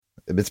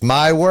It's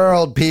my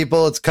world,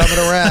 people. It's coming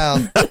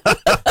around.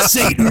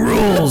 Satan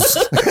rules.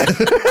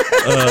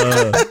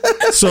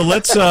 So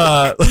let's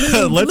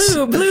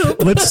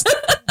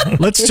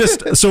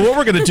just. So what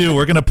we're gonna do?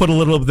 We're gonna put a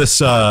little of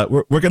this.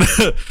 We're gonna.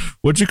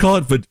 What'd you call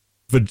it?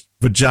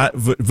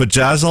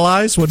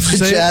 Vajazzleize? What'd you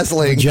say?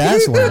 Vajazzling.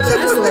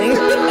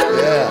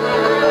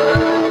 Yeah.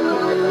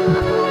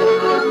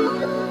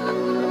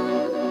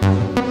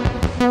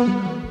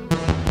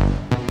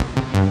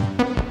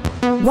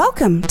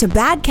 Welcome to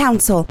Bad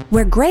Counsel,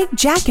 where Greg,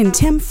 Jack, and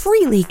Tim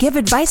freely give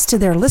advice to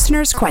their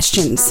listeners'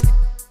 questions.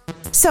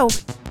 So,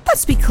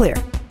 let's be clear.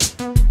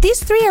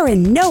 These three are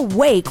in no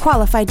way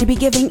qualified to be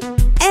giving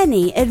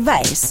any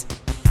advice.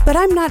 But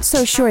I'm not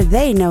so sure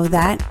they know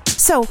that.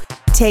 So,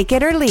 take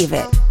it or leave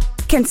it.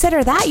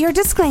 Consider that your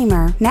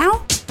disclaimer.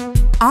 Now,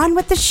 on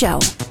with the show.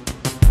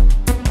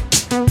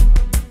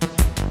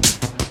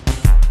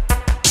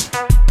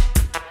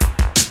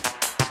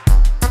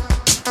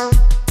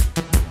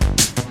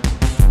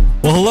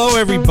 Well, hello,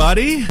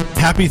 everybody.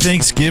 Happy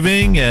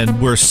Thanksgiving, and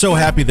we're so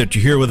happy that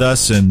you're here with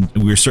us, and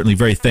we're certainly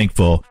very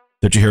thankful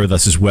that you're here with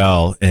us as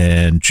well.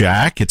 And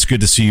Jack, it's good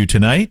to see you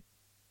tonight.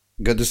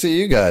 Good to see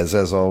you guys,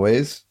 as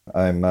always.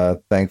 I'm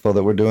thankful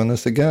that we're doing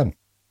this again.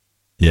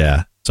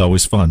 Yeah, it's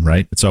always fun,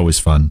 right? It's always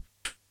fun.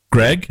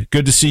 Greg,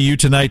 good to see you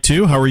tonight,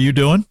 too. How are you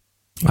doing?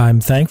 I'm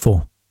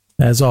thankful,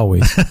 as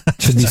always.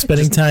 Should be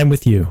spending time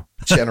with you.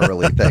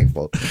 Generally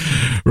thankful.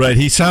 Right.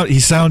 He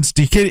sounds,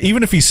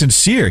 even if he's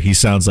sincere, he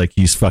sounds like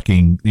he's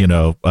fucking,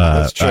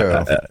 That's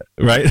true.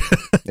 Right?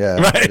 Yeah.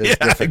 Right.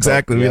 Yeah,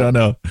 exactly. Yep. We don't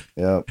know.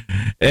 Yeah.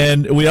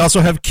 And we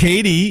also have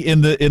Katie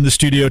in the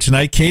studio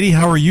tonight. Katie,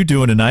 how are you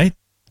doing tonight?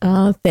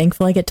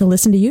 Thankful I get to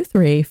listen to you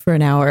three for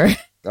an hour.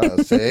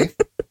 See?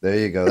 There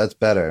you go. That's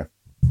better.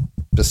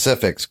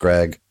 Specifics,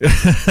 Greg.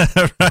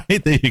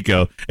 Right, there you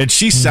go. And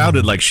she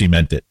sounded like she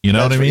meant it. You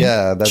know what I mean?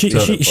 Yeah, that's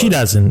she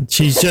doesn't.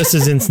 She's just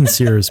as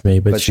insincere as me,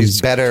 but she's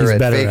better at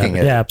faking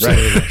it. Yeah,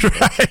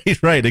 absolutely.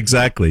 Right,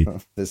 exactly.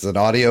 This is an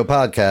audio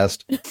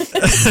podcast.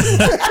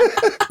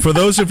 For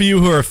those of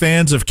you who are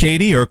fans of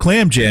Katie or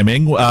clam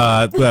jamming,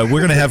 we're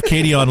going to have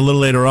Katie on a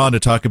little later on to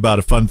talk about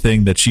a fun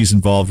thing that she's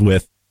involved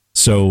with.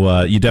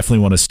 So you definitely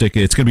want to stick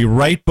it. It's going to be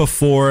right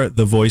before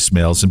the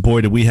voicemails. And boy,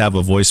 do we have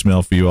a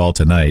voicemail for you all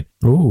tonight.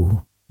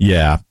 Ooh.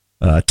 Yeah.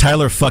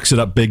 Tyler fucks it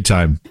up big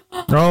time.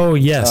 Oh,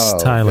 yes,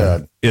 Tyler.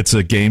 God. It's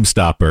a game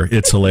stopper.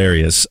 It's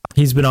hilarious.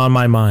 He's been on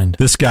my mind.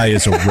 This guy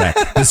is a wreck.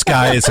 This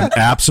guy is an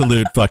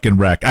absolute fucking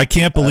wreck. I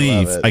can't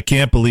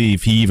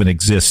believe he even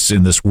exists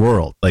in this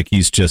world. Like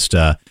he's just,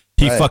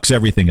 he fucks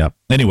everything up.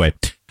 Anyway.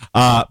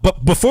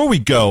 But before we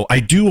go, I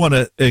do want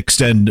to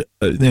extend,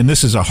 and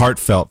this is a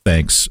heartfelt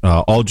thanks,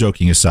 all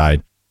joking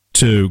aside,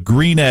 to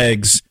Green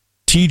Eggs,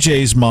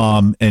 TJ's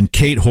mom, and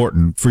Kate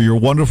Horton for your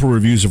wonderful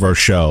reviews of our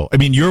show. I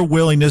mean, your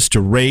willingness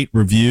to rate,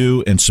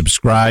 review, and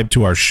subscribe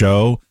to our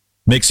show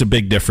makes a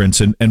big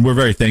difference, and we're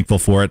very thankful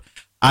for it.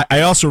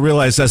 I also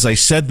realized as I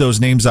said those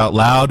names out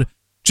loud,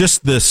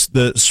 just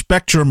the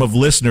spectrum of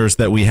listeners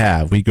that we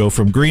have. We go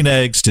from Green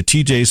Eggs to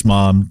TJ's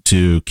mom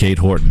to Kate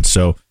Horton.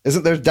 So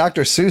isn't there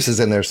Dr. Seuss is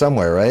in there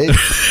somewhere, right?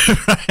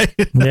 Right.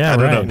 Yeah,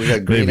 right. We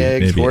got Green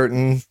Eggs,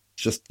 Horton.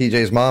 Just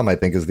TJ's mom, I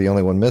think, is the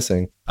only one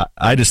missing.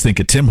 I just think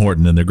of Tim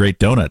Horton and the great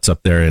donuts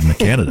up there in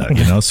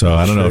Canada, so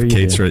I don't know if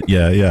Kate's right.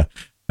 Yeah,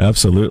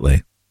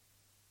 absolutely.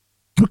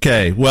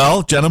 Okay,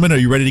 well, gentlemen, are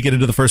you ready to get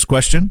into the first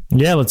question?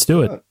 Yeah, let's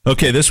do it.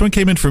 Okay, this one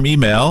came in from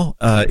email.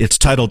 It's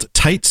titled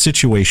Tight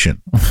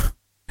Situation.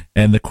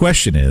 And the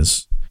question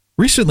is,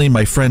 recently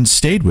my friend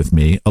stayed with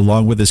me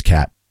along with his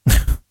cat.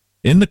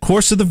 In the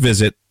course of the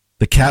visit,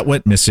 the cat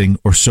went missing,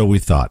 or so we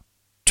thought.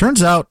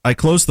 Turns out I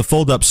closed the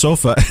fold-up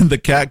sofa and the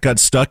cat got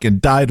stuck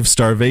and died of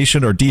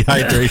starvation or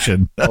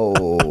dehydration.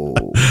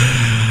 Oh.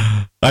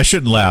 I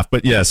shouldn't laugh,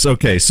 but yes.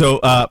 Okay, so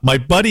my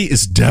buddy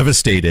is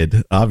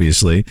devastated,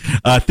 obviously,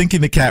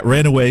 thinking the cat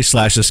ran away /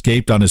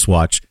 escaped on his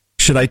watch.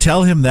 Should I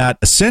tell him that,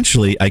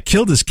 essentially, I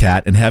killed his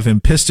cat and have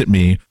him pissed at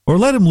me, or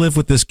let him live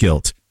with this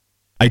guilt?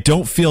 I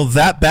don't feel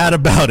that bad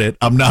about it.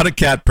 I'm not a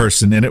cat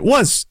person, and it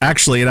was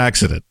actually an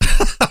accident.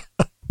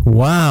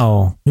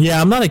 Wow.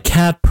 Yeah, I'm not a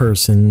cat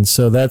person,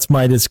 so that's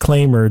my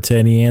disclaimer to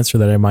any answer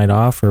that I might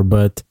offer.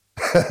 But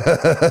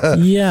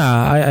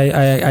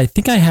yeah, I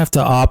think I have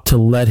to opt to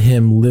let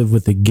him live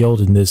with the guilt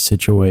in this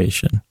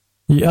situation.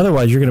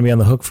 Otherwise, you're going to be on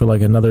the hook for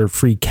like another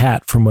free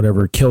cat from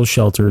whatever kill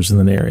shelters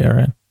in the area,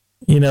 right?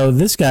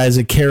 This guy's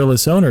a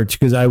careless owner,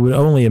 because I would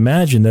only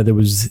imagine that it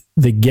was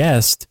the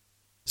guest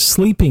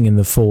sleeping in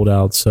the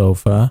fold-out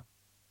sofa.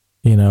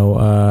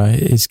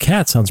 His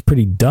cat sounds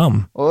pretty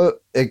dumb. Well,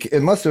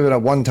 it must have been a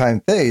one-time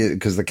thing,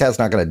 because the cat's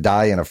not going to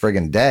die in a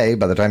friggin' day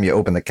by the time you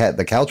open the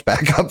couch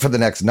back up for the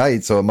next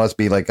night. So it must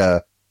be like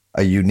a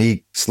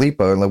unique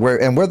sleeper.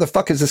 And where the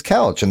fuck is this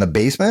couch? In the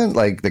basement?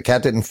 Like the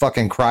cat didn't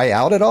fucking cry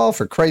out at all,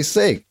 for Christ's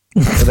sake.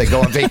 Do they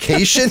go on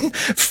vacation?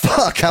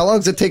 Fuck, how long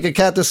does it take a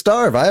cat to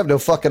starve? I have no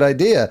fucking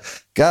idea.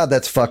 God,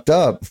 that's fucked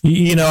up.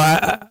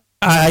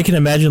 I can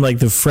imagine like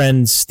the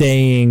friend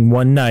staying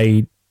one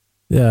night,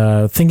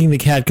 thinking the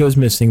cat goes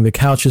missing, the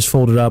couch is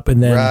folded up,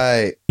 and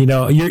then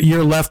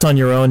you're left on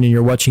your own and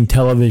you're watching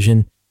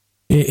television,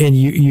 and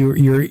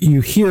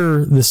you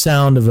hear the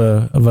sound of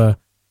a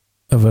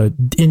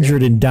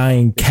injured and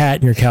dying cat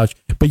in your couch,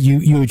 but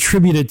you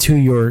attribute it to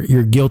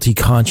your guilty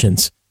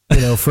conscience,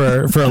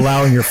 for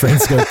allowing your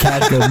friend's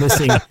cat go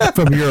missing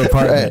from your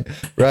apartment.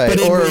 Right. But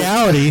in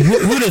reality,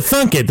 who'd have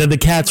thunk it that the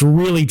cat's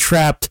really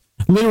trapped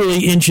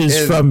literally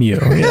inches from you?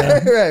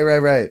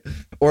 Right.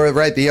 Or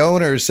the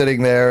owner's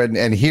sitting there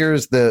and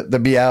hears the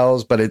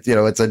meows, but it's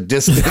a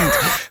distant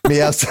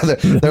meow. So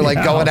they're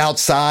like going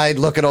outside,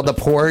 looking on the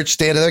porch,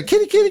 standing there,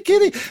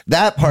 kitty.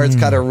 That part's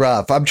kind of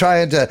rough. I'm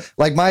trying to,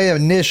 my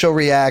initial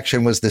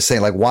reaction was the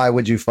same. Like, why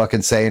would you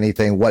fucking say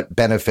anything? What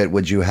benefit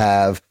would you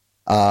have?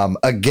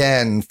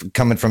 Again,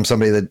 coming from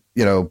somebody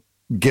that,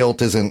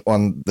 guilt isn't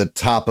on the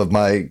top of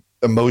my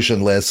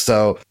emotion list.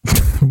 So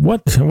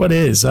what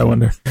is, I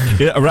wonder?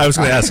 Yeah, I was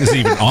going to ask, is it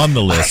even on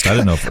the list? I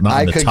don't know. Not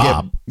I on the could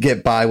top.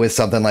 get by with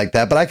something like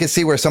that, but I could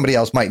see where somebody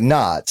else might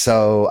not.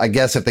 So I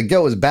guess if the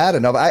guilt is bad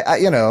enough,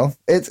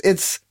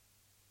 it's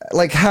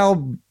like,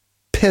 how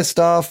pissed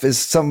off is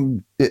it's a guy,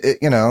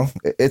 an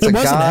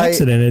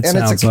accident, and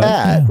it's a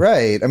cat, yeah.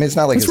 Right? I mean, it's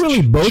not like it's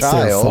really both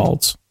their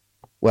faults.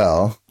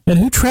 Well, and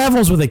who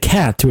travels with a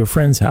cat to a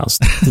friend's house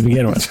to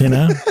begin with?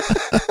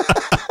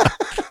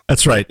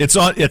 That's right. It's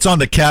on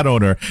the cat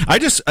owner. How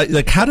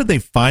did they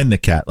find the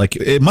cat? Like,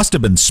 it must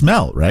have been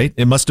smell, right?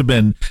 It must have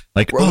been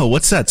like, oh,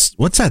 what's that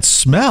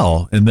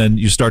smell? And then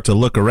you start to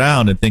look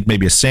around and think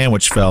maybe a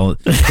sandwich fell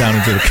down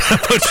into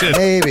the cat.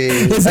 Maybe.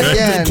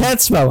 Again, the cat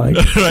smell like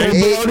right?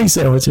 bologna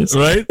sandwiches,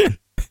 right?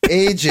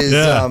 Age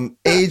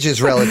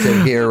is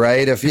relative here,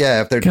 right? If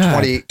they're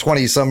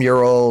 20 some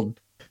year old,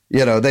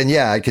 then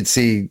I could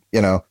see,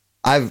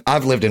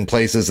 I've lived in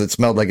places that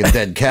smelled like a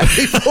dead cat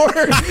before.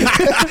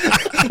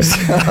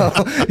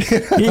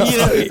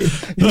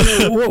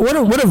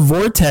 What a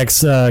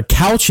vortex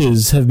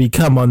couches have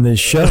become on this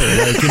show.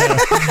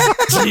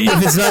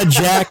 If it's not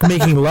Jack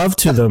making love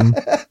to them,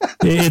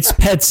 it's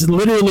pets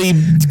literally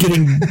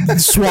getting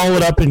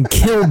swallowed up and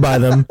killed by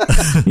them.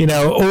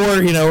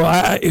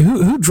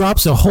 Who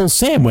drops a whole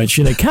sandwich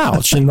in a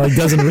couch and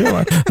doesn't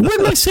realize,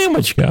 where'd my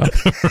sandwich go?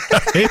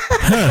 Right?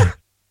 Huh.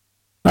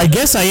 I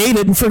guess I ate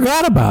it and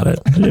forgot about it,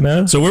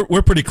 So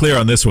we're pretty clear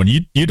on this one.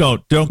 You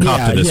don't cop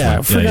to this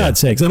one. For God's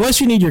sakes.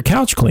 Unless you need your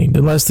couch cleaned,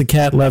 unless the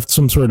cat left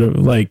some sort of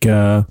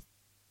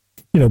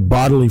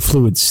bodily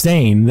fluid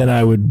stain, then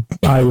I would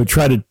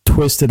try to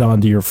twist it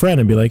onto your friend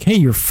and be like, hey,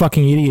 your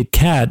fucking idiot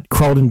cat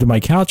crawled into my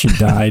couch and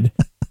died,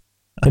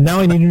 and now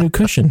I need a new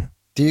cushion.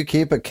 Do you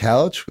keep a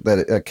couch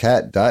that a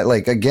cat died?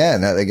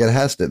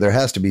 There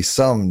has to be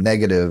some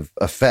negative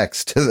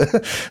effects to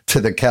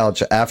the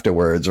couch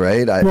afterwards,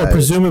 right?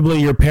 Presumably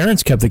your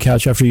parents kept the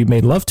couch after you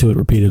made love to it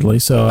repeatedly.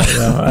 So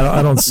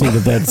I don't see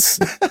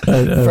that's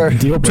a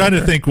deal breaker. I'm trying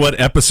to think what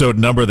episode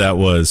number that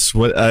was.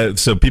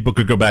 So people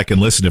could go back and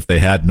listen if they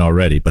hadn't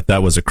already. But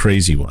that was a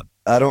crazy one.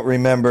 I don't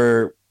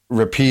remember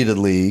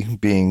repeatedly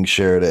being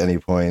shared at any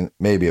point.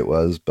 Maybe it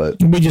was,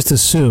 but we just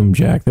assume,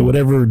 Jack, that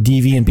whatever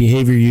deviant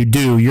behavior you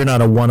do, you're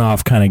not a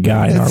one-off kind of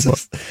guy in our book.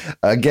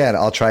 Again,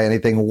 I'll try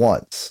anything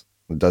once.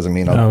 It doesn't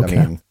mean I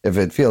mean, if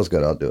it feels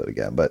good, I'll do it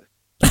again. But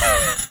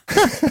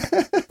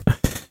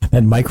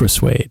and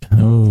microsuede.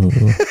 Oh.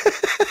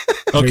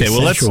 Okay,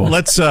 well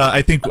let's.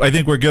 I think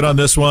we're good on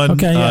this one.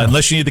 Okay, yeah.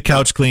 Unless you need the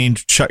couch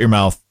cleaned, shut your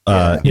mouth.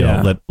 Let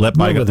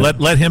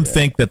him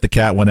think that the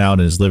cat went out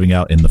and is living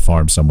out in the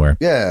farm somewhere.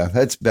 Yeah,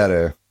 that's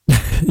better.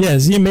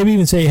 Yes, you maybe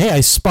even say, "Hey, I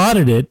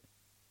spotted it,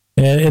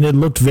 and it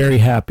looked very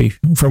happy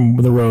from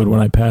the road when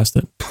I passed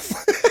it."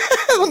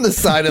 On the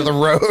side of the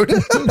road.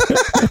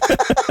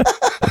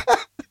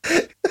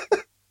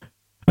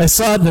 I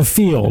saw it in the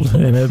field,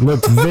 and it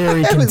looked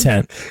very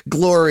content.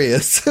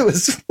 Glorious. It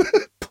was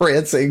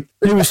prancing.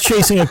 It was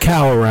chasing a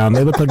cow around.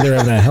 They looked like they were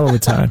having a hell of a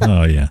time.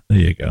 Oh, yeah. There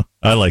you go.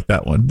 I like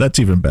that one. That's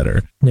even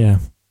better. Yeah.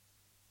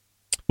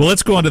 Well,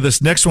 let's go on to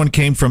this. Next one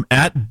came from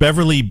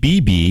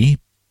 @BeverlyBB,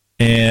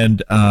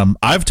 and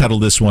I've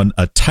titled this one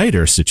A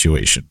Tighter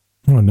Situation.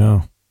 Oh,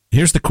 no.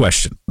 Here's the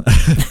question.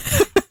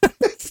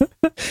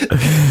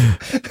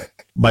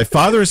 My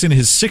father is in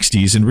his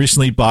 60s and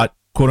recently bought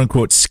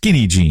quote-unquote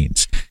skinny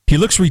jeans. He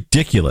looks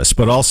ridiculous,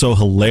 but also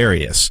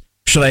hilarious.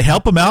 Should I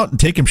help him out and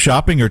take him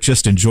shopping or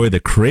just enjoy the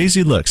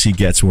crazy looks he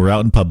gets when we're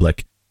out in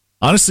public?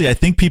 Honestly, I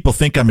think people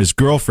think I'm his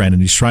girlfriend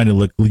and he's trying to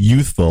look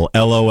youthful.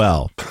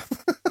 LOL.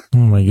 Oh,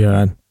 my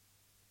God.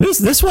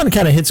 This one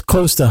kind of hits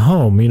close to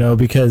home,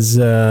 because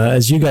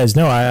as you guys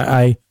know,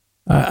 I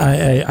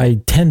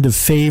tend to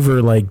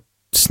favor like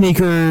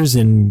sneakers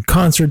and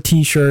concert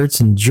t-shirts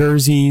and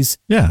jerseys.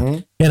 Yeah. Mm-hmm.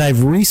 And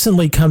I've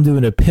recently come to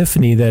an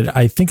epiphany that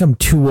I think I'm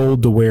too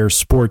old to wear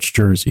sports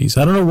jerseys.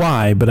 I don't know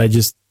why, but I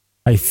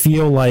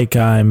feel like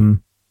I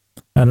don't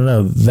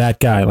know, that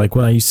guy. Like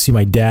when I used to see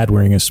my dad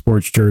wearing a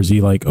sports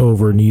jersey, like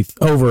over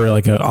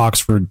like an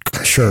Oxford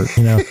shirt,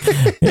 and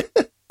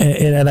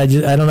I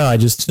don't know.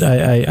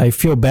 I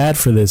feel bad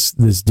for this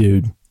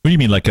dude. What do you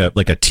mean, like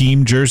a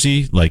team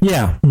jersey? Like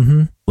yeah,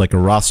 mm-hmm. Like a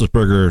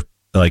Roethlisberger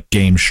like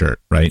game shirt,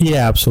 right?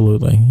 Yeah,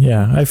 absolutely.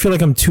 Yeah, I feel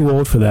like I'm too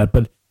old for that,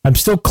 but I'm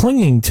still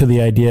clinging to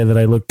the idea that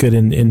I look good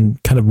in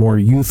kind of more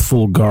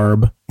youthful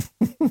garb,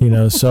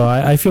 so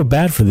I feel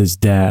bad for this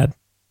dad.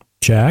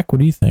 Jack, what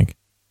do you think?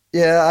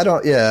 Yeah, I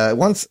don't. Yeah,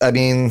 once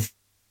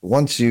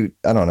you,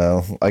 I don't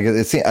know.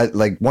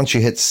 Once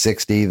you hit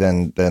 60,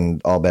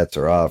 then all bets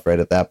are off. Right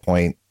at that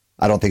point,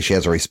 I don't think she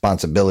has a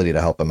responsibility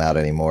to help him out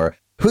anymore.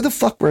 Who the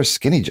fuck wears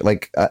skinny?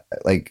 Like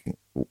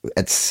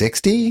at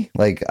 60?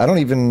 Like I don't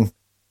even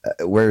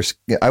wear.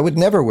 I would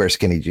never wear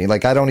skinny jeans.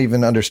 Like I don't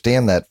even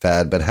understand that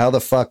fad. But how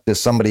the fuck does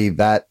somebody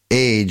that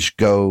age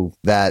go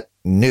that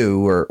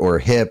new or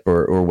hip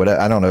or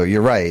whatever? I don't know.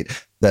 You're right.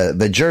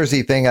 The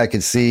jersey thing, I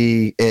could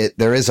see it.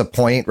 There is a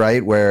point,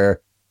 right,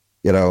 where,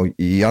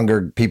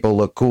 younger people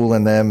look cool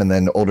in them and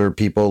then older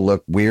people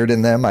look weird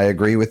in them. I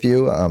agree with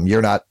you.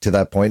 You're not to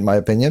that point, in my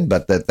opinion,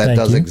 but that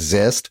does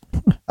exist.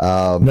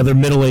 Another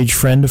middle-aged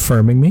friend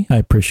affirming me. I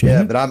appreciate it.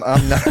 Yeah, but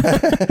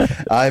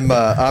I'm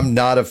not, I'm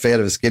not a fan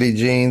of skinny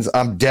jeans.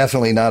 I'm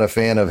definitely not a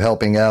fan of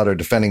helping out or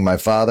defending my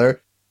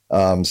father.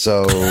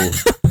 So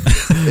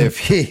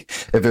if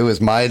it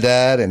was my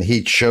dad and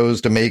he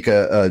chose to make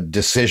a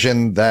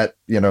decision that,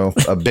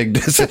 a big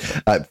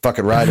decision, I'd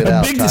fucking ride it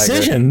out. A big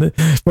decision?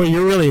 Well,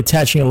 you're really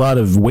attaching a lot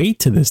of weight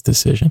to this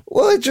decision.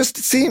 Well, it just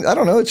seems, I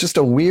don't know. It's just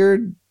a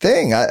weird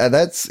thing.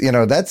 That's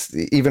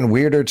even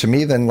weirder to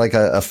me than like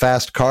a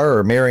fast car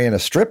or marrying a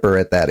stripper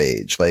at that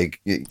age.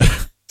 Like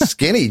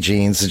skinny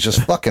jeans is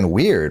just fucking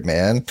weird,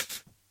 man.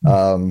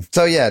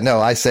 So yeah,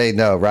 no, I say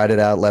no, ride it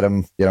out. Let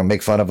him,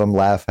 make fun of him,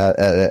 laugh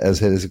at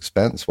his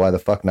expense. Why the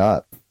fuck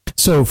not?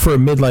 So for a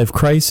midlife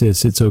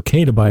crisis, it's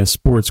okay to buy a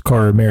sports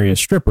car or marry a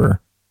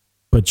stripper,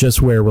 but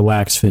just wear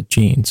relaxed fit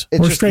jeans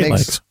or straight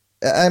legs.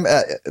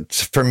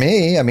 For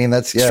me, I mean,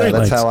 that's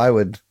legs. How I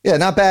would. Yeah,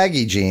 not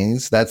baggy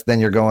jeans. Then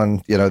you're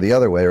going, the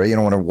other way, right? You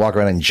don't want to walk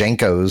around in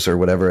Jenkos or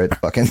whatever it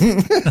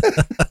fucking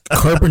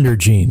carpenter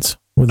jeans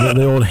with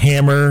the old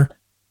hammer.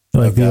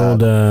 Like little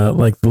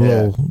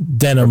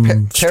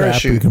denim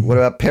parachute. Strap. What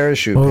about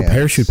parachute pants?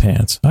 Parachute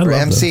pants. I love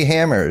MC those.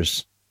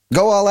 Hammers.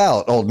 Go all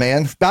out, old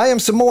man. Buy him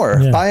some more.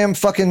 Yeah. Buy him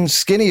fucking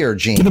skinnier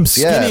jeans. Get him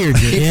skinnier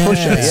jeans. Keep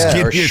pushing it.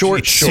 Yeah. Or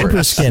short shorts.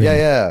 Super skinny.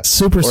 Yeah.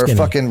 Super skinny. Or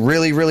fucking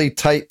really, really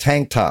tight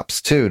tank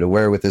tops, too, to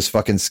wear with his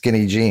fucking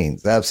skinny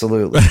jeans.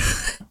 Absolutely.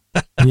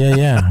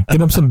 Yeah. Get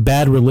him some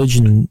Bad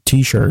Religion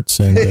t-shirts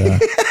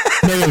and...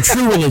 No,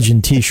 True Religion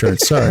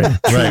t-shirts. Sorry.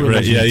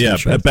 Right.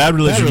 Yeah. Bad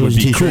Religion would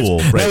be t-shirts. Cool.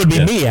 Right? That would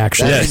be me,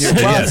 actually.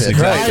 Yes,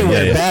 exactly. I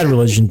wear Bad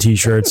Religion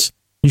t-shirts.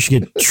 You should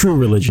get True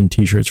Religion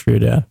t-shirts for your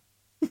dad.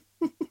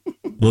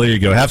 Well, there you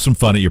go. Have some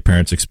fun at your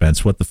parents'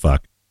 expense. What the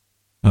fuck?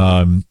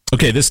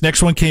 Okay, this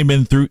next one came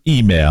in through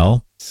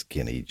email.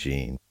 Skinny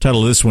jean.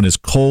 Title of this one is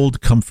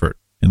Cold Comfort.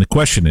 And the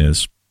question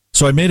is,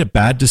 so I made a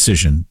bad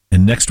decision,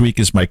 and next week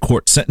is my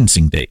court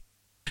sentencing date.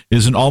 It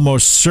is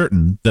almost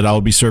certain that I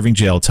will be serving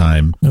jail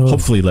time,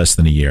 hopefully less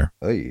than a year.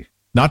 Oy.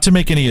 Not to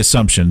make any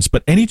assumptions,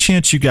 but any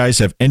chance you guys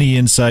have any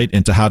insight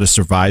into how to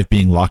survive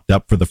being locked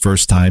up for the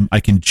first time? I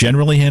can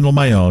generally handle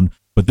my own,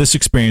 but this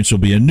experience will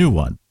be a new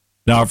one.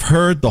 Now, I've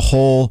heard the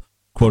whole,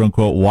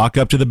 quote-unquote, walk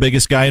up to the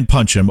biggest guy and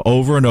punch him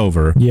over and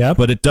over,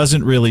 but it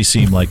doesn't really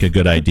seem like a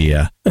good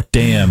idea.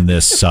 Damn,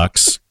 this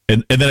sucks.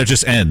 And then it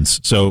just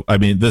ends. So, I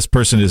mean, this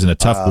person is in a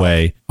tough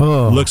way.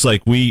 Looks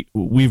like we've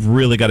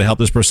really got to help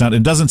this person out.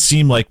 It doesn't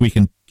seem like we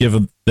can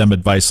give them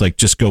advice like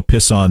just go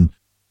piss on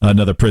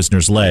another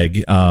prisoner's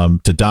leg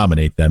to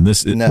dominate them. Well,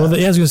 I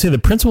was going to say the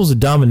principles of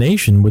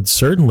domination would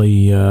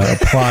certainly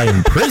apply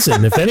in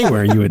prison, if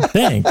anywhere, you would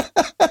think.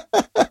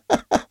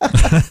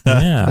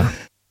 Yeah.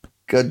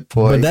 Good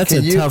point. But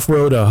that's tough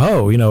road to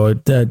hoe,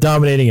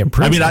 dominating in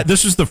prison. I mean,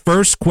 this is the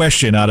first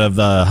question out of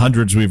the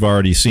hundreds we've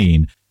already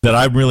seen that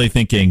I'm really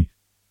thinking,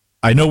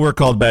 I know we're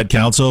called bad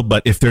counsel,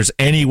 but if there's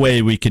any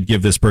way we could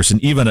give this person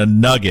even a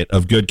nugget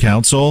of good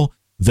counsel,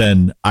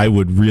 then I'd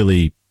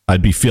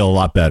feel a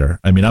lot better.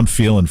 I mean, I'm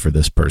feeling for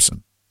this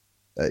person.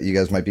 You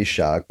guys might be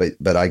shocked,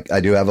 but I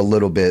do have a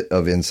little bit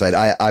of insight.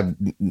 I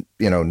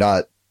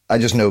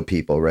just know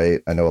people,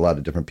 right? I know a lot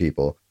of different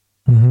people.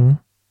 Mm-hmm.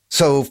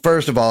 So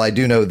first of all, I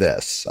do know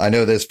this. I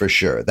know this for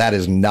sure. That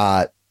is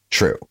not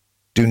true.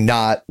 Do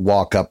not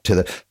walk up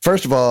to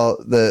first of all,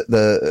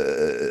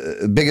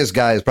 the biggest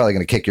guy is probably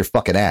going to kick your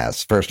fucking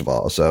ass, first of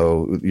all.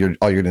 So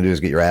all you're going to do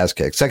is get your ass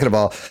kicked. Second of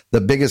all, the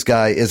biggest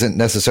guy isn't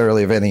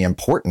necessarily of any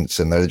importance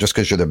in there. Just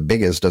because you're the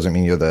biggest doesn't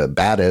mean you're the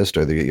baddest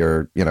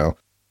or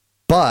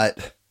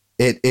but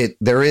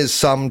there is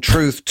some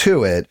truth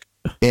to it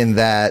in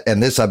that.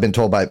 And this I've been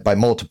told by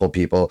multiple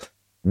people,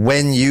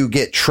 when you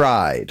get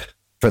tried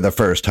for the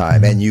first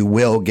time, and you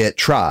will get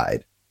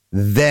tried,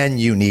 then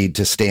you need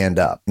to stand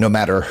up, no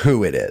matter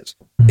who it is.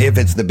 If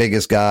it's the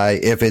biggest guy,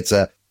 if it's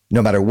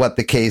no matter what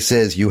the case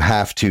is, you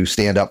have to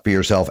stand up for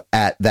yourself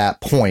at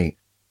that point,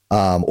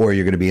 or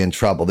you're going to be in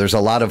trouble. There's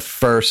a lot of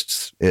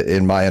firsts,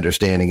 in my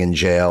understanding, in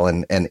jail.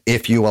 And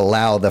if you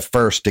allow the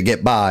first to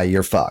get by,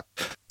 you're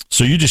fucked.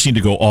 So you just need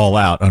to go all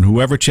out on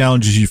whoever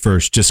challenges you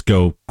first. Just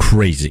go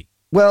crazy.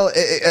 Well,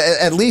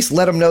 at least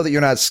let them know that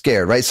you're not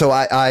scared, right? So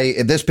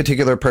this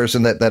particular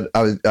person that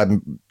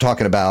I'm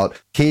talking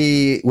about,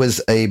 he was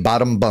a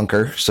bottom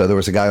bunker. So there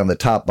was a guy on the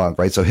top bunk,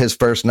 right? So his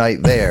first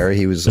night there,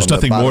 he was. There's on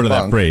nothing the more to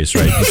bunk. that phrase,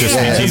 right?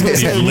 He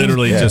just he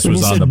literally just When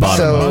was you on said the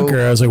bottom.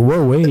 bunker, I was like,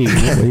 whoa, wait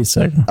a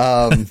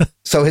second.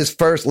 So his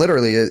first,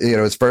 literally,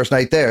 his first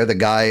night there, the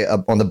guy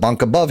up on the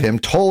bunk above him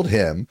told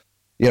him,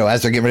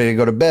 as they're getting ready to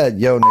go to bed,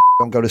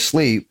 don't go to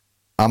sleep.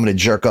 I'm going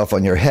to jerk off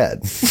on your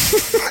head.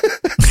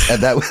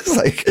 And that was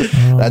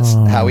that's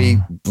how he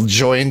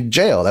joined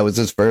jail. That was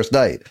his first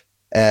night.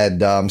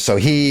 And so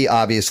he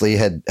obviously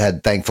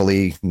had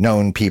thankfully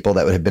known people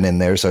that would have been in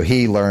there. So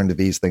he learned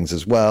these things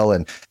as well.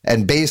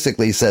 And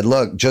basically said,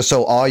 look, just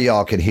so all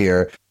y'all can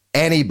hear,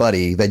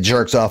 anybody that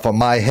jerks off on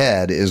my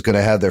head is going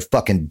to have their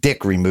fucking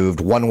dick removed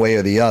one way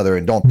or the other.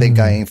 And don't think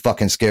I ain't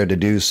fucking scared to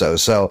do so.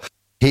 So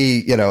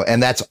he,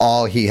 and that's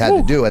all he had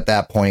to do at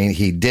that point.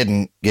 He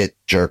didn't get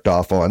jerked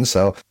off on.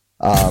 So,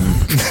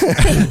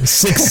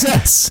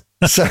 success.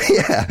 So,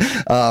 yeah.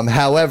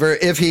 However,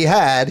 if he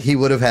had, he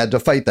would have had to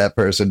fight that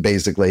person,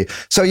 basically.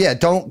 So, yeah,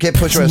 don't get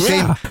pushed around.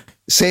 Yeah.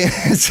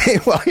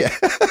 Well, yeah.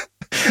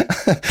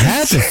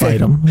 Had to fight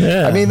him.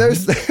 Yeah. I mean,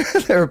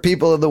 there are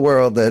people in the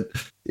world that,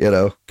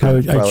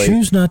 I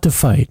choose not to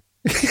fight.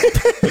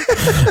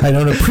 I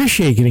don't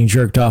appreciate getting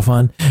jerked off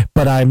on,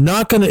 but I'm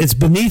not going to, it's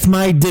beneath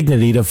my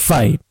dignity to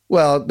fight.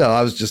 Well, no,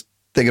 I was just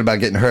thinking about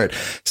getting hurt.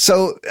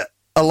 So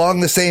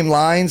along the same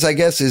lines, I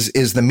guess,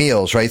 is the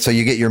meals, right? So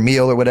you get your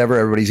meal or whatever,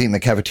 everybody's eating in the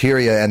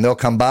cafeteria, and they'll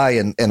come by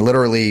and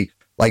literally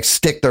like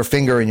stick their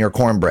finger in your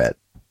cornbread.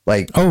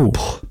 Like,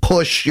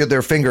 push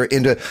their finger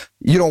into,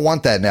 you don't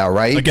want that now,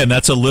 right? Again,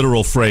 that's a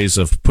literal phrase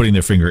of putting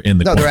their finger in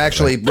the cornbread. No, they're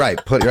actually, right.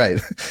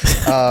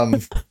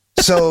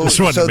 So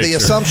the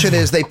assumption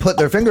is they put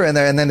their finger in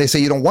there and then they say,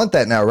 you don't want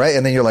that now, right?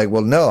 And then you're like,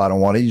 well, no, I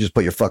don't want it. You just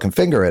put your fucking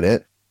finger in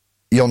it.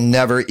 You'll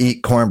never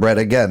eat cornbread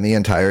again the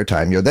entire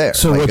time you're there.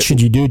 So what should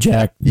you do,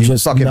 Jack? You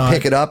just fucking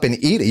pick it up and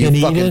eat it.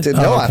 You fucking eat it?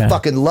 No, okay. I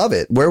fucking love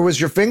it. Where was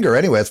your finger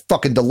anyway? It's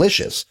fucking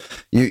delicious.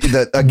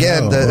 The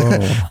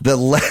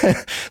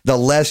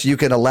less you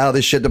can allow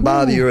this shit to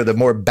bother you, or the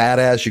more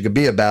badass you can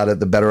be about it,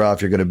 the better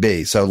off you're going to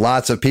be. So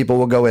lots of people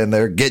will go in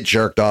there, get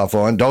jerked off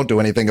on, don't do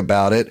anything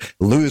about it,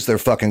 lose their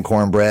fucking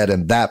cornbread,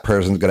 and that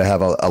person's going to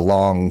have a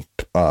long,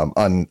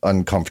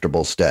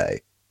 uncomfortable stay.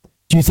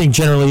 Do you think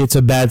generally it's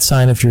a bad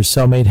sign if your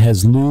cellmate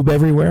has lube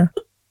everywhere?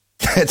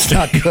 It's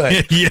not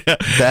good. Yeah.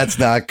 That's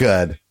not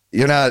good.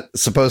 You're not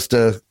supposed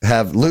to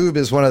have lube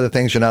is one of the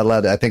things you're not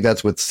allowed to. I think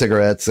that's with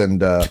cigarettes and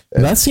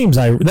that seems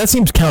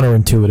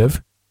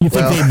counterintuitive. You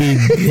think they'd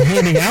be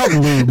handing out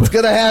lube? It's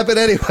going to happen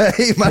anyway.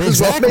 You might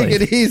as well make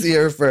it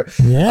easier for.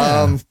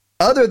 Yeah.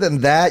 Other than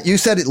that, you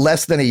said it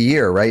less than a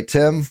year, right,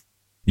 Tim?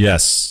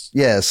 Yes.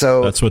 Yeah.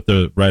 So that's what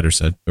the writer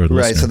said, or the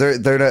right.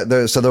 listener.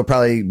 So so they'll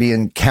probably be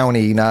in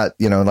county, not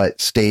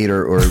like state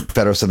or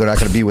federal. So they're not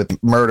going to be with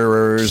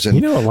murderers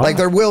and like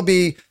there will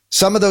be.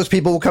 Some of those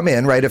people will come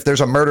in, right? If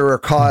there's a murderer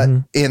caught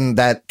in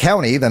that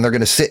county, then they're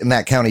going to sit in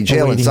that county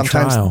jail. And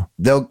sometimes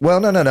they'll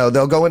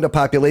go into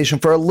population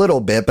for a little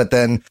bit, but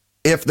then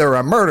if they're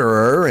a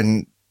murderer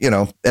and,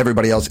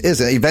 everybody else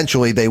isn't,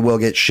 eventually they will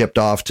get shipped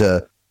off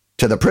to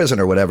the prison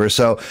or whatever.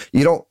 So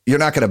you're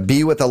not going to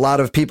be with a lot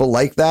of people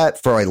like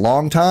that for a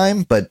long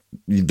time, but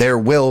there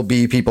will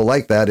be people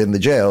like that in the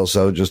jail.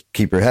 So just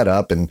keep your head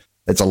up. And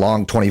it's a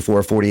long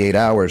 24, 48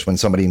 hours when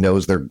somebody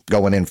knows they're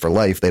going in for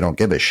life. They don't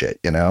give a shit,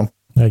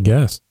 I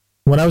guess.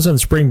 When I was on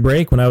spring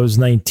break, when I was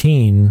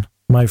 19,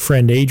 my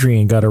friend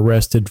Adrian got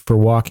arrested for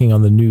walking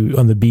on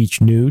the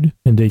beach nude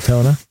in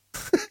Daytona.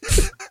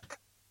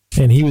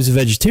 And he was a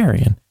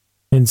vegetarian.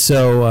 And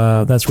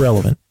so that's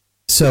relevant.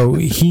 So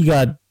he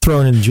got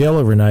thrown in jail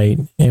overnight,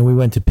 and we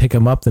went to pick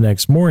him up the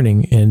next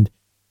morning, and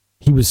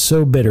he was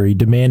so bitter. He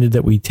demanded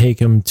that we take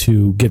him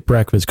to get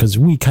breakfast because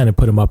we kind of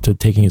put him up to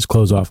taking his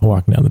clothes off and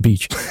walking down the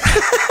beach.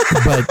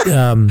 But,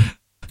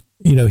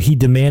 he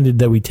demanded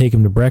that we take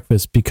him to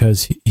breakfast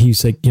because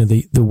he's like,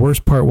 the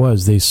worst part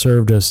was they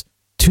served us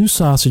 2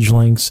 sausage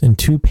links and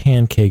 2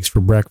 pancakes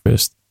for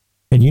breakfast.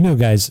 And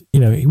guys,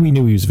 we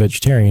knew he was a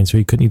vegetarian, so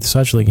he couldn't eat the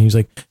sausage link. And he was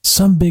like,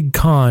 some big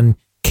con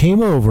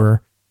came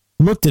over,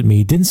 looked at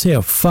me, didn't say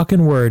a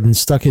fucking word, and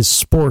stuck his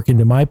spork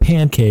into my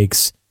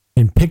pancakes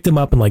and picked them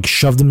up and like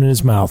shoved them in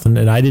his mouth. And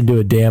I didn't do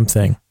a damn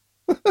thing.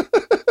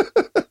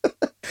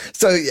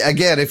 So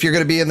again, if you're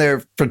going to be in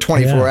there for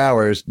 24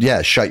 hours,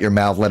 shut your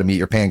mouth, let them eat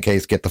your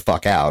pancakes, get the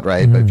fuck out.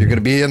 Right. But if you're going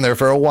to be in there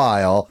for a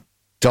while,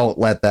 don't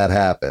let that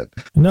happen.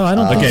 No, I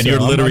don't think Again, so. you're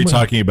literally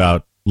talking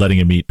about letting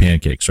him eat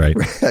pancakes, right?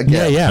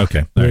 Yeah.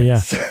 Okay. All right.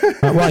 Yeah.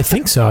 Well, I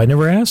think so. I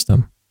never asked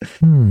him.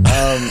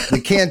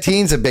 The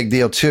canteen's a big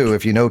deal too.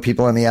 If you know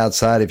people on the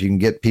outside, if you can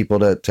get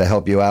people to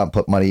help you out and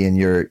put money in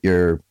your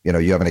you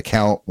have an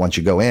account once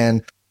you go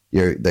in,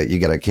 you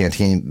get a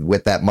canteen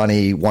with that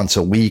money once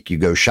a week. You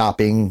go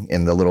shopping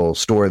in the little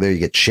store there. You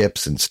get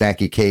chips and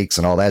snacky cakes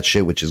and all that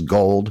shit, which is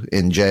gold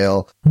in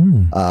jail.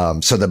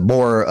 So the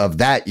more of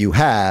that you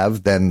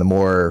have, then the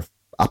more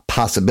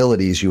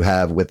possibilities you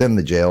have within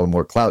the jail, and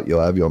more clout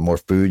you'll have. More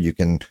food you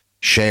can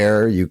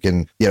share. You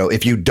can,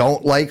 if you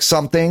don't like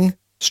something,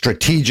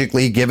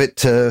 strategically give it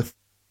to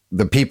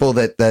the people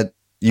that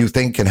you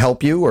think can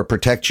help you or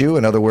protect you.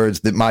 In other words,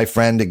 that my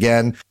friend,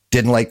 again,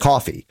 didn't like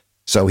coffee.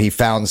 So he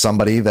found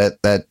somebody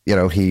that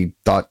he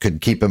thought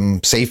could keep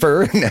him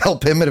safer and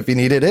help him. And if he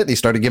needed it, he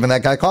started giving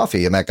that guy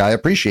coffee, and that guy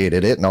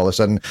appreciated it. And all of a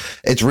sudden,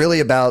 it's really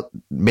about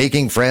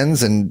making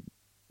friends and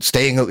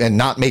staying and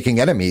not making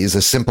enemies,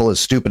 as simple, as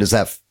stupid as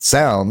that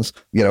sounds,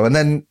 and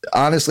then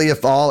honestly,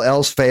 if all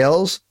else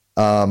fails,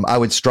 I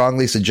would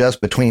strongly suggest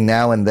between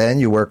now and then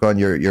you work on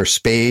your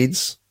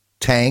spades,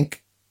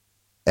 tank,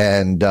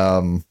 and,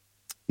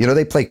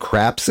 they play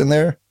craps in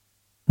there.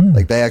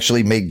 Like they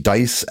actually make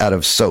dice out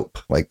of soap,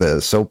 like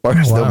the soap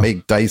bars. Oh, wow. They'll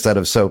make dice out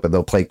of soap and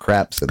they'll play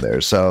craps in there.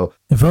 So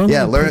if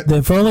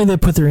only they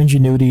put their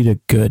ingenuity to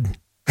good.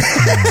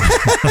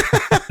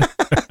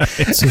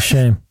 It's a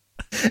shame.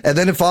 And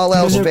then if all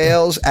else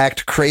fails,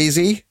 act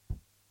crazy.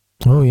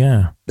 Oh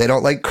yeah. They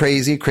don't like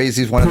crazy.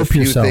 Crazy is one of the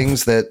few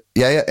things that,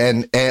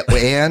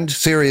 and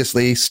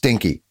seriously,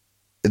 stinky.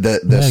 The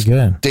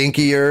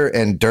stinkier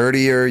and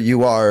dirtier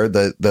you are,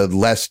 the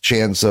less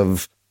chance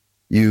of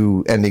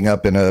you ending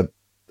up in a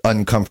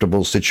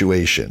uncomfortable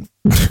situation.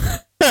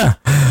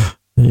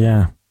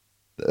 Yeah.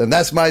 And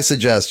that's my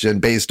suggestion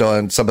based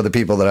on some of the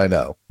people that I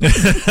know.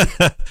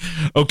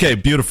 Okay,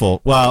 beautiful.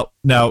 Well,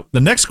 now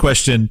the next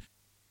question,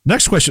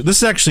 this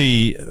is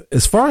actually,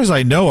 as far as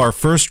I know, our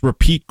first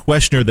repeat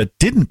questioner that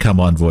didn't come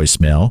on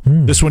voicemail.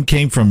 This one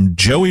came from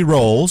Joey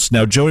Rolls.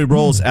 Now, Joey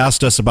Rolls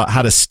asked us about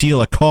how to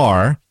steal a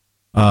car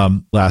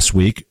last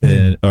week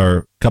or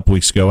a couple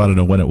weeks ago. I don't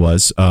know when it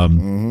was.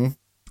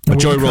 But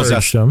Joey Rolls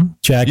asked him.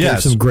 Jack gave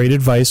some great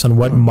advice on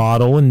what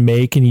model and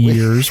make and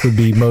years would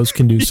be most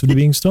conducive to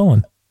being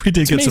stolen. We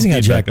did get some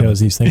feedback. Jack knows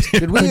these things.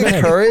 Did we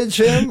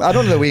encourage him? I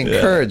don't know that we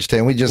encouraged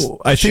him. We just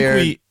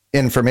shared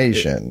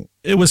information.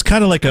 It was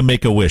kind of like a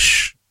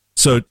Make-A-Wish.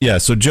 So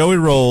Joey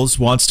Rolls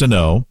wants to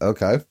know.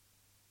 Okay.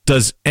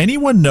 Does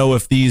anyone know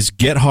if these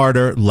Get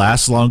Harder,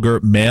 Last Longer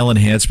male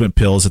enhancement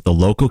pills at the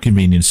local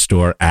convenience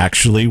store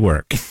actually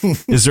work?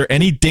 Is there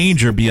any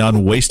danger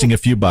beyond wasting a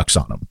few bucks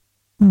on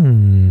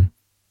them?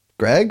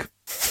 Greg?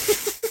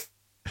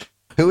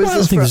 Who is I don't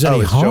this? think there's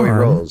any harm. Joey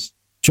Rolls.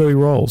 Joey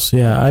Rolls.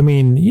 Yeah. I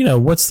mean,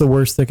 what's the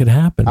worst that could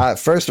happen?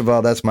 First of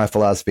all, that's my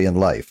philosophy in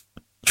life.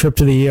 Trip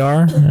to the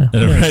ER?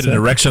 An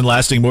erection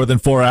lasting more than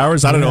 4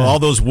 hours? I don't know, all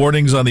those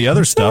warnings on the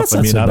other stuff.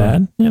 That's not so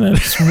bad.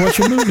 Just watch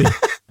a movie.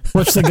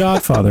 Watch The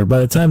Godfather. By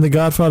the time The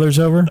Godfather's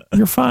over,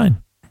 you're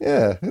fine.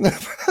 Yeah.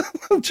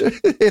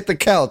 Hit the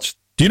couch.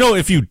 Do you know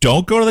if you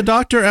don't go to the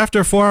doctor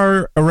after a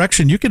 4-hour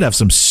erection, you could have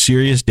some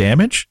serious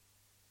damage?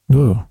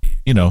 Ooh.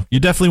 You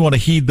definitely want to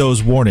heed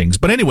those warnings.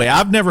 But anyway,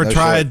 I've never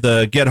tried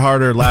the Get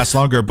Harder, Last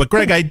Longer. But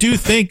Greg, I do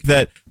think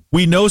that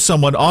we know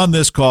someone on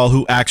this call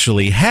who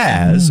actually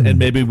has, and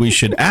maybe we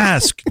should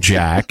ask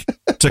Jack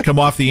to come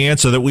off the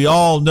answer that we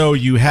all know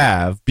you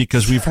have,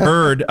 because we've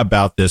heard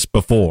about this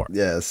before.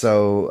 Yeah.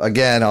 So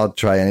again, I'll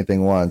try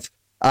anything once.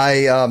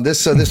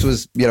 This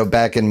was,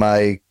 back in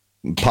my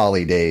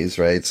poly days,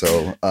 right?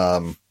 So,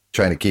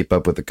 trying to keep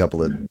up with a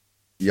couple of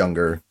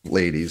younger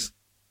ladies.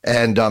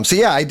 And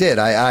I did.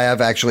 I have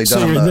actually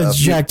done.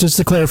 Jack, just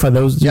to clarify,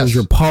 those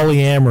your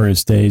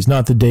polyamorous days,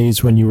 not the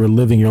days when you were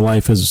living your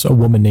life as a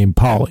woman named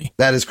Polly.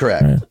 That is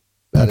correct. Right.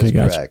 That is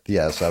correct.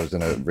 Yes, I was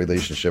in a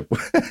relationship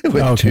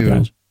with two.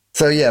 Gotcha.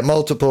 So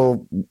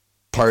multiple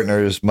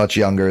partners much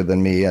younger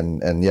than me,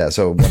 and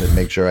so wanted to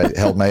make sure I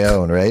held my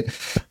own, right?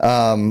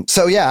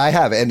 I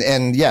have,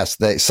 and yes,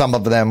 some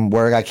of them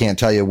work. I can't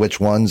tell you which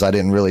ones. I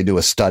didn't really do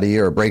a study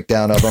or a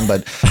breakdown of them,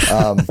 but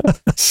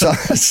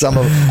some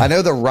of I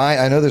know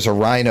there's a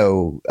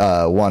Rhino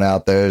one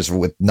out there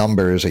with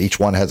numbers. Each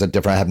one has a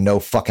different. I have no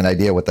fucking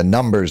idea what the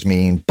numbers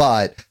mean,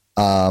 but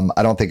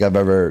I don't think I've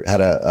ever had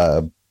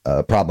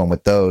a problem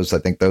with those. I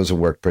think those have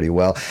worked pretty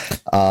well.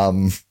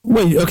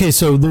 Wait, okay,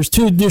 so there's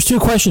two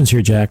questions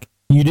here, Jack.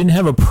 You didn't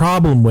have a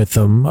problem with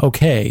them.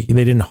 Okay.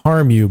 They didn't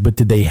harm you, but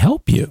did they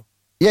help you?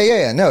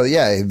 Yeah. No,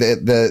 yeah.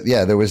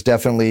 There was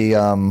definitely,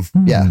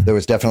 there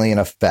was definitely an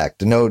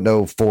effect. No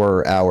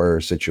 4-hour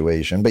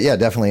situation, but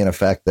definitely an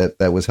effect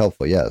that was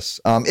helpful.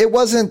 Yes. It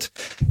wasn't.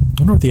 I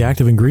wonder what the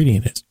active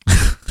ingredient is.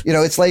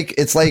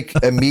 It's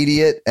like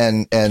immediate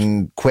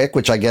and quick,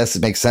 which I guess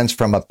makes sense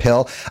from a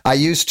pill. I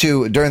used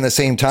to during the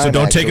same time. So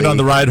don't take it on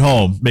the ride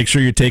home. Make sure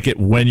you take it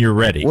when you're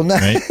ready. Well,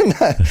 right?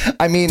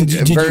 I mean,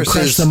 did you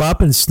crush them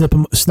up and sniff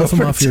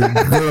them off your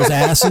girls'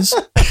 asses?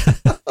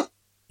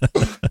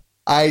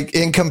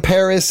 In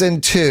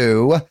comparison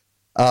to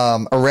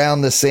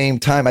around the same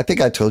time, I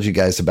think I told you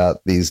guys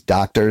about these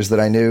doctors that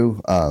I knew.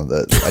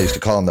 I used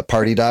to call them the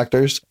party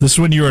doctors. This is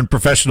when you were in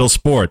professional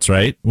sports,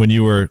 right? When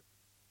you were.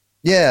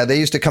 Yeah, they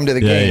used to come to the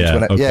games.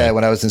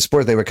 When I was in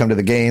sport, they would come to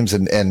the games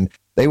and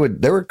they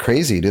were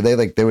crazy. They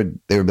would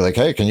be like,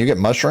 "Hey, can you get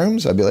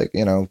mushrooms?" I'd be like,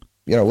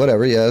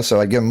 whatever. Yeah.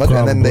 So I'd give them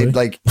mushrooms, and then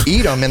they'd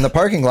eat them in the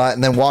parking lot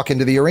and then walk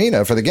into the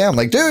arena for the game. I'm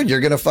like, dude, you're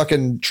going to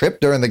fucking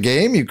trip during the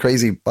game, you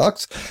crazy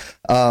fucks.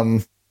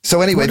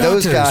 So anyway, We're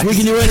those doctors. guys, we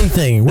can do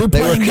anything. We're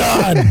playing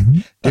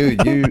God.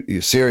 dude.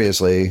 You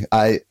seriously?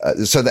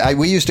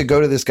 We used to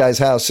go to this guy's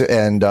house,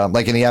 and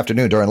like in the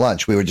afternoon during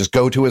lunch, we would just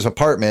go to his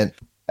apartment,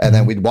 and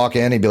then we'd walk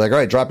in. He'd be like, "All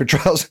right, drop your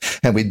trousers,"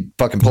 and we'd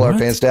fucking pull our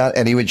pants down,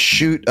 and he would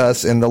shoot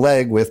us in the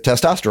leg with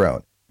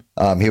testosterone.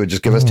 He would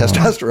just give us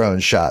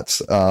testosterone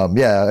shots.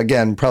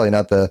 Again, probably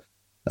not the.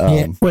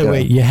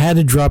 Wait. You had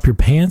to drop your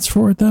pants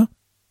for it though?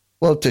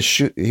 Well, to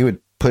shoot, he would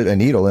put a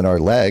needle in our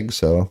leg.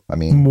 So, I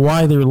mean,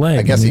 why their leg?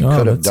 I guess he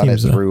could have done it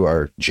through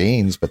our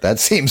jeans, but that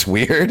seems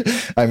weird.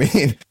 I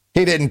mean,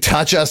 he didn't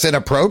touch us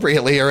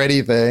inappropriately or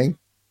anything.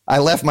 I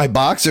left my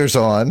boxers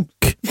on.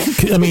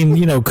 I mean,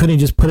 couldn't he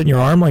just put it in your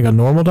arm like a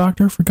normal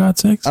doctor, for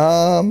God's sakes?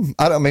 I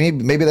don't.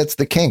 Maybe that's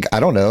the kink. I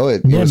don't know.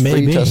 It was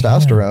free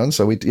testosterone,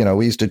 so we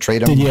used to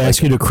trade him. Did he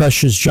ask you to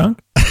crush his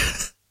junk?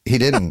 He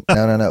didn't.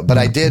 No. But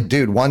I did,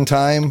 dude. One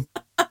time,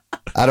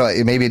 I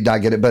don't. Maybe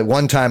not get it, but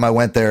one time I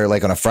went there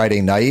like on a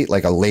Friday night,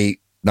 like a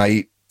late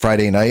night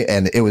Friday night,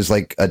 and it was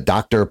like a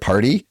doctor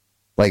party.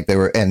 Like they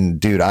were, and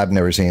dude, I've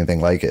never seen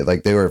anything like it.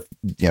 Like they were,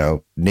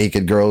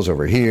 naked girls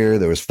over here.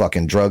 There was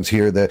fucking drugs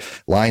here. The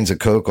lines of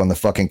coke on the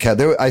fucking couch.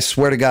 I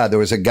swear to God, there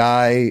was a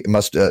guy,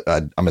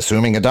 I'm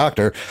assuming a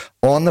doctor,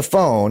 on the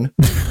phone.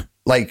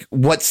 Like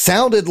what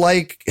sounded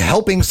like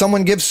helping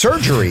someone give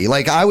surgery.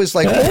 Like I was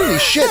like, holy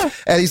shit.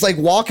 And he's like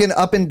walking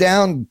up and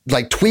down,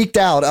 like tweaked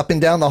out up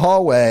and down the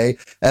hallway.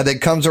 And then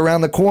comes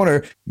around the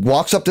corner,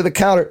 walks up to the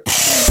counter,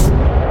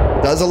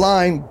 does a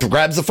line,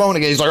 grabs the phone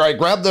again. He's like, all right,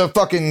 grab the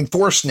fucking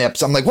 4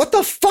 snips. I'm like, what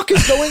the fuck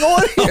is going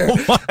on here?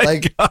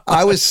 God.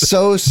 I was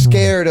so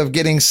scared of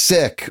getting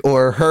sick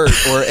or hurt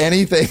or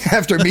anything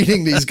after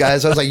meeting these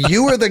guys. I was like,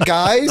 you are the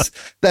guys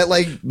that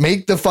like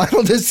make the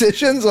final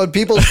decisions on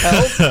people's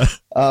health.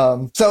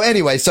 So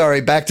anyway,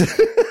 sorry, back to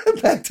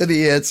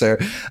the answer.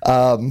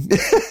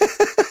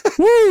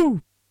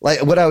 Woo!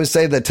 Like what I was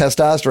saying, the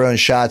testosterone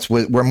shots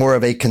were more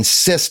of a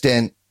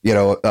consistent,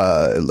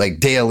 like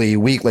daily,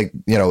 week, like,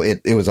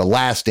 it was a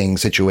lasting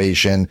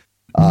situation.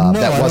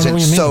 That wasn't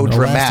so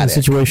dramatic.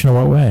 Situation in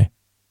what way?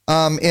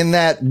 In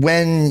that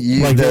when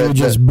you they would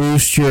just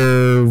boost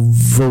your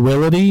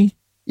virility.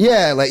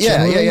 Yeah,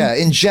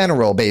 in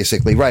general,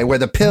 basically, right? Where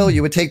the pill,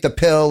 you would take the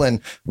pill,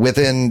 and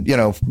within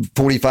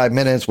 45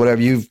 minutes,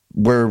 whatever, you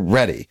were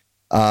ready.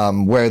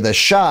 Where the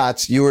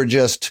shots, you were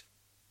just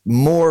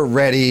more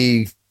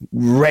ready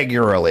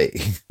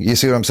regularly. You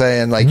see what I'm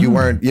saying? Like you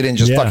didn't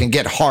just fucking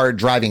get hard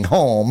driving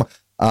home.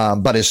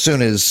 But as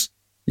soon as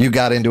you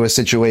got into a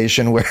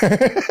situation where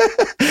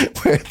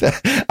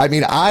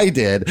I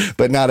did,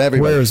 but not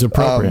everybody. Where is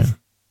appropriate?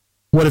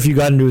 What if you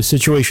got into a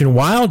situation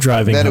while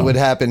driving? Then it would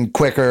happen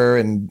quicker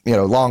and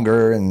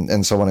longer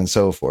and so on and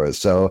so forth.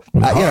 So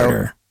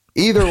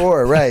either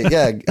or, right?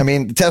 Yeah, I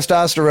mean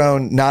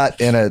testosterone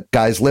not in a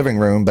guy's living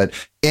room, but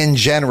in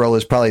general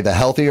is probably the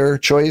healthier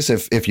choice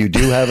if you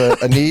do have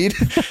a need.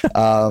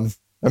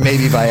 Or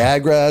maybe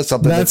Viagra,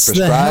 something that's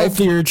prescribed. The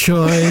healthier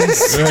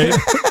choice, right?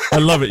 I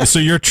love it. So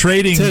you're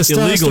trading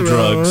illegal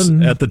drugs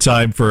at the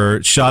time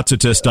for shots of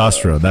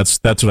testosterone.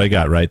 That's what I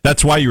got, right?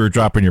 That's why you were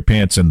dropping your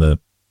pants in the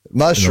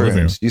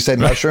mushrooms. You said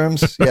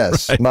mushrooms?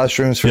 Yes, right.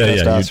 Mushrooms for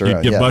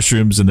testosterone. You'd get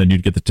mushrooms, and then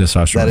you'd get the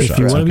testosterone. If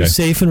you want to be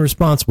safe and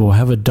responsible,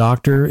 have a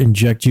doctor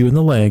inject you in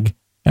the leg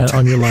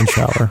on your lunch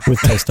hour with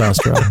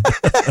testosterone.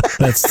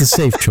 That's the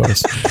safe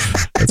choice.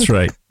 That's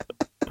right.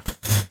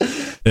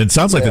 It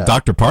sounds like the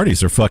doctor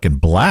parties are fucking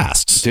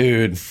blasts.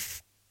 Dude,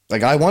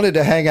 like I wanted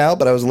to hang out,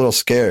 but I was a little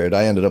scared.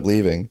 I ended up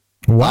leaving.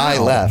 Wow. I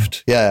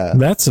left. Yeah.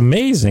 That's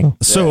amazing.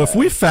 So if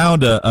we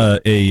found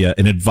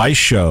an advice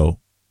show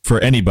for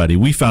anybody,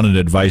 we found an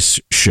advice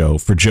show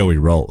for Joey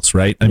Rolls,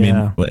 right? I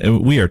mean,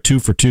 we are 2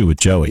 for 2 with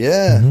Joey.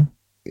 Yeah. Mm-hmm.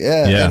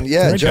 Yeah.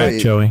 And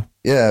Joey.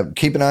 Yeah.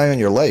 Keep an eye on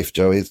your life,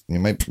 Joey. You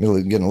might be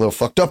getting a little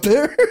fucked up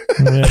there.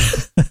 Yeah.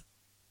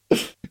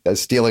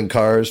 Stealing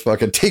cars,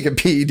 fucking taking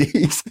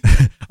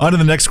PEDs. On to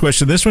the next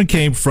question. This one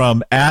came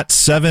from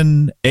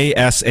 @7ASAS.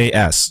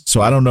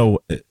 So I don't know.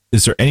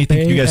 Is there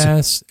anything you guys?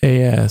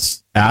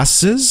 ASAS.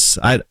 Asses?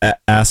 I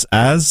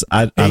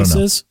don't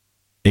know.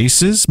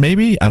 Aces,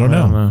 maybe? I don't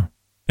know.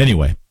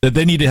 Anyway,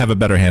 they need to have a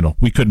better handle.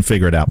 We couldn't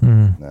figure it out.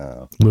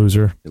 No.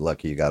 Loser. You're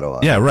lucky you got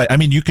on. Yeah, right. I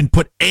mean, you can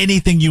put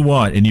anything you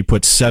want, and you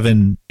put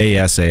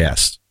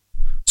 7ASAS.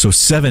 So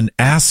 7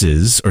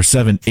 Asses or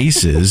 7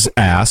 Aces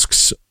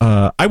asks,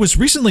 I was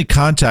recently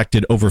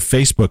contacted over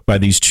Facebook by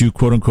these 2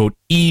 quote-unquote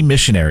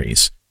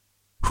e-missionaries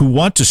who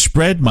want to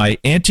spread my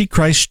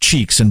Antichrist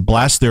cheeks and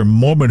blast their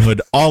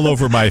Mormonhood all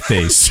over my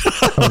face.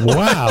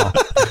 Wow.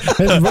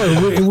 We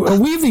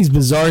have these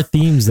bizarre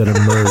themes that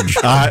emerge.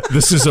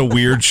 This is a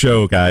weird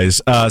show,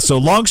 guys. So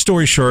long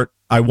story short,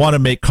 I want to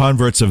make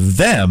converts of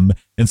them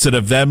instead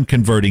of them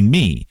converting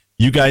me.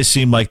 You guys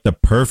seem like the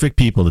perfect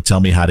people to tell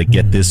me how to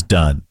get this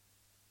done.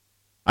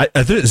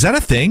 Is that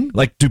a thing?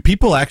 Like, do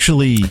people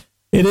actually?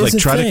 It is a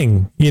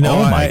thing.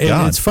 Oh my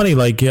God. It's funny.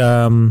 Like,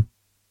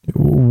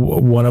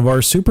 one of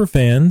our super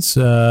fans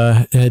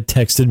had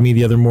texted me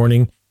the other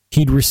morning.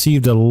 He'd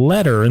received a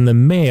letter in the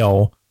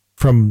mail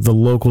from the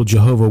local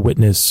Jehovah's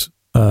Witness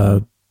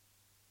town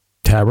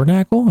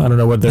tabernacle. I don't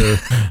know what they're,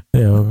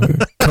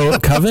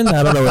 coven.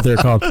 I don't know what they're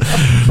called,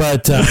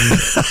 but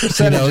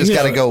percentages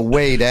got to go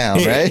way down,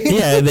 right?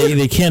 Yeah,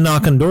 they can't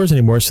knock on doors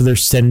anymore, so they're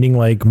sending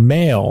like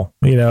mail,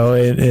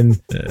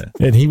 and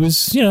he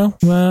was,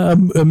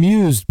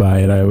 amused by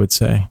it, I would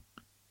say.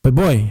 But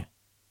boy,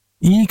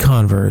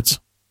 e-converts.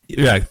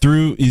 Yeah,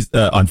 through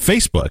on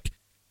Facebook,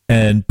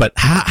 but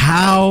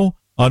how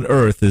on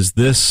earth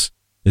is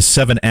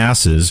Seven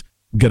Asses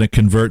going to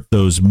convert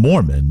those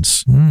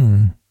Mormons?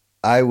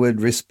 I would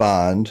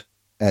respond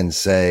and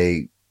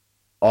say,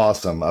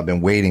 awesome. I've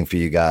been waiting for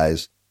you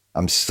guys.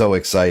 I'm so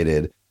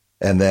excited.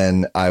 And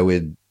then I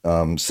would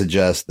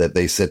suggest that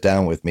they sit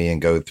down with me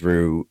and go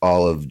through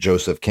all of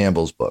Joseph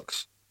Campbell's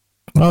books.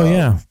 Oh,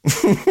 yeah.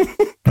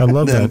 I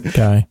love that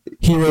guy.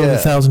 Hero of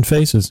 1,000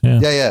 Faces.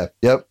 Yeah.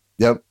 Yep.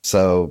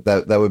 So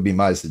that would be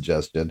my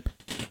suggestion.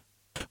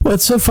 Well,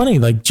 it's so funny.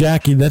 Like,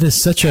 Jackie, that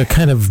is such a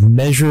kind of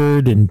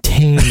measured and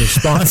tame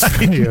response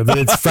from you that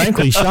it's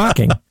frankly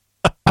shocking.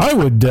 I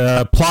would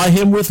ply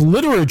him with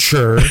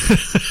literature.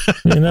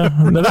 No,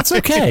 that's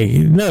okay.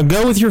 No,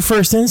 go with your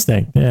first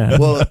instinct. Yeah.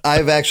 Well,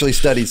 I've actually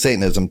studied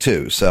Satanism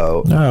too.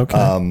 So,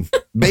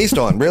 based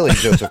on really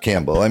Joseph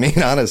Campbell. I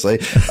mean, honestly.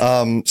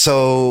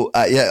 Honestly,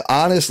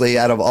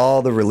 out of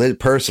all the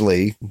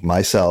personally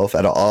myself,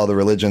 out of all the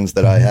religions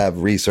that I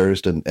have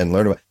researched and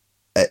learned about,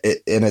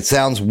 and it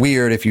sounds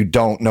weird if you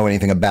don't know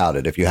anything about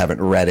it, if you haven't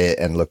read it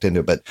and looked into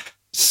it, but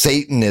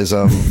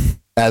Satanism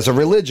as a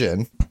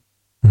religion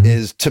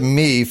is, to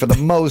me, for the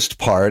most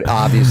part,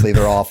 obviously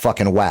they're all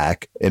fucking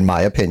whack, in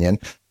my opinion,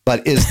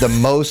 but is the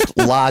most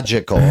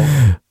logical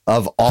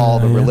of all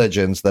the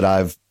religions that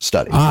I've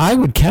studied. I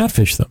would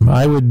catfish them.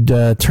 I would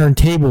turn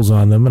tables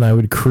on them, and I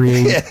would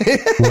create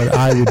what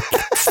I would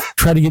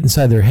try to get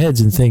inside their heads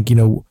and think,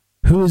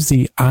 who is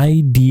the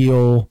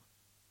ideal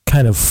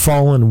kind of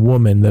fallen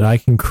woman that I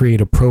can create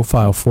a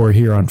profile for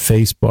here on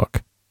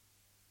Facebook.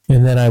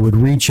 And then I would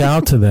reach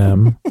out to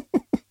them,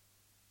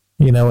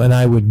 and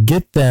I would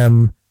get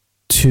them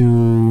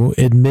to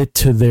admit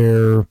to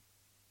their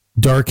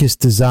darkest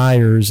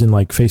desires in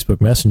like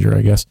Facebook Messenger,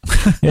 I guess.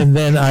 And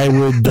then I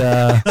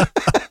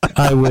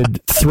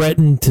would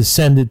threaten to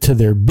send it to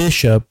their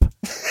bishop,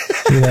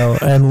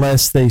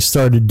 unless they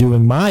started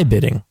doing my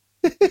bidding.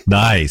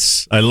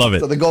 Nice. I love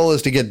it. So the goal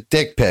is to get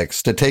dick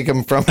pics, to take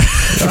them from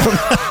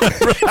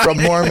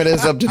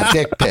Mormonism to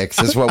dick pics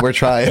is what we're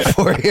trying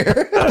for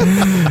here.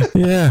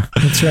 Yeah,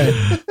 that's right.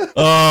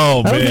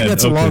 Oh, man. I don't think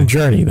that's a long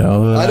journey,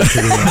 though.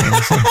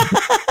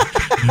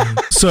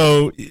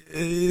 So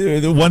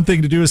the one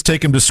thing to do is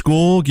take him to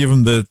school, give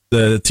him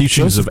the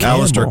teachings of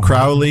Aleister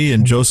Crowley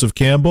and Joseph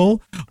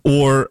Campbell,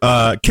 or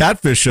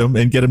catfish him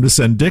and get him to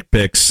send dick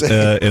pics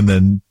and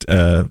then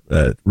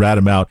rat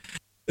him out.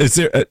 Is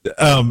there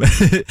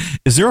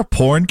a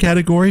porn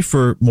category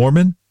for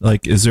Mormon?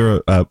 Like, is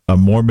there a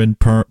Mormon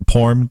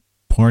porn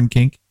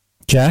kink?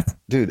 Jack?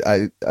 Dude,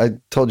 I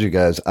told you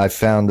guys, I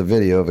found the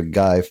video of a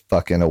guy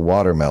fucking a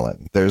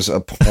watermelon. There's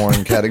a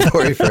porn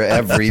category for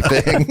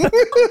everything.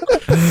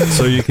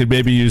 So you could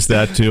maybe use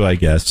that too, I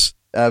guess.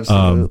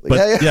 Absolutely.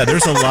 But yeah,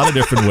 there's a lot of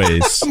different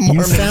ways.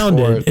 You found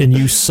it and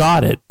you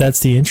sought it. That's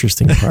the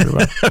interesting part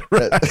about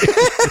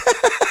it.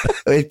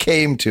 It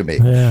came to me.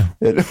 Yeah.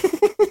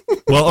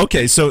 Well,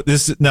 okay. So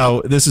this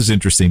is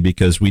interesting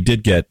because we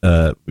did get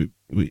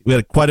we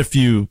had quite a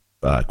few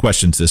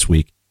questions this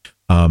week.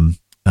 In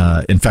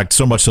fact,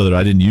 so much so that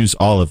I didn't use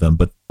all of them,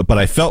 but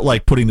I felt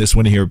like putting this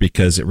one here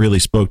because it really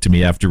spoke to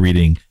me after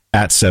reading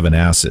At Seven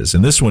Asses.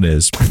 And this one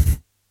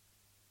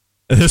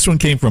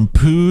came from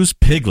Pooh's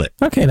Piglet.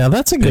 Okay, now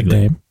that's a good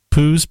name.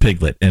 Pooh's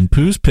Piglet. And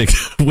Pooh's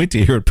Piglet, wait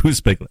to hear what Pooh's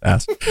Piglet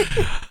asks.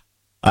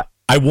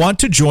 I want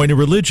to join a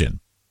religion.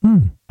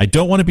 I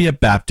don't want to be a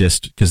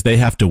Baptist because they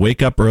have to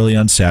wake up early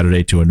on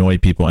Saturday to annoy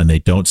people and they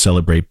don't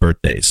celebrate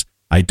birthdays.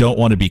 I don't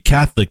want to be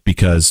Catholic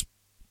because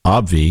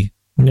obvi.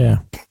 Yeah.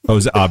 Oh,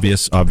 is it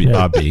obvious?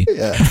 Obvi.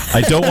 Yeah.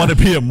 I don't want to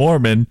be a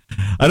Mormon.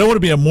 I don't want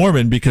to be a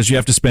Mormon because you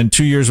have to spend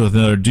 2 years with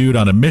another dude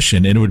on a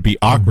mission and it would be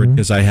awkward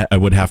because I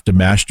would have to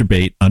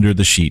masturbate under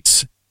the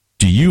sheets.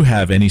 Do you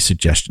have any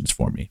suggestions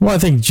for me? Well, I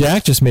think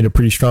Jack just made a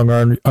pretty strong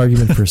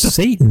argument for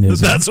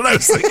Satanism. That's what I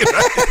was thinking.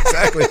 Right?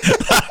 Exactly.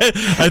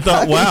 I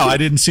thought, wow, I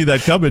didn't see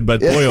that coming,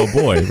 but boy, oh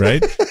boy, right?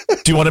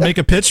 Do you want to make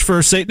a pitch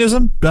for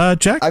Satanism,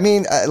 Jack? I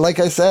mean, like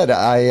I said,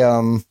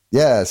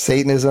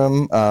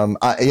 Satanism,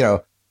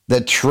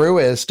 the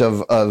truest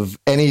of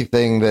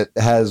anything that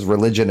has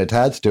religion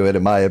attached to it,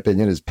 in my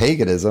opinion, is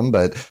paganism,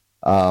 but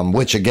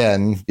which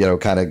again,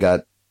 kind of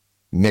got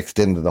mixed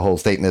into the whole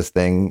Satanist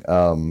thing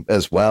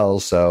as well.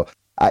 So,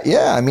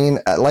 I mean,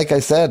 like I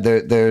said,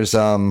 there's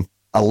a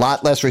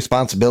lot less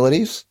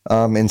responsibilities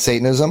in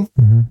Satanism.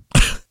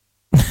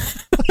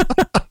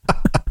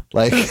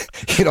 Like,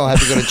 you don't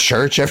have to go to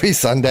church every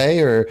Sunday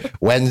or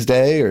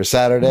Wednesday or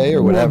Saturday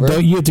or whatever.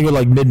 Well, you have to go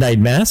like midnight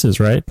masses,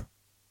 right?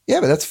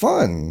 Yeah, but that's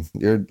fun.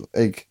 You're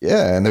like,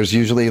 and there's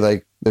usually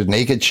there's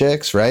naked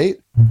chicks, right?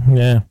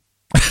 Yeah.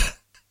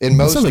 In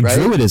most, like right?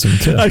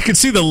 Druidism too. I could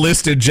see the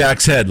list in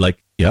Jack's head,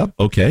 like, Yep.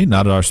 Okay.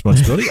 Not our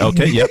responsibility.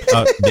 Okay. Yep.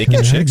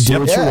 Naked chicks. Do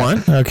Yep. what you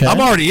want. Okay. I'm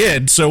already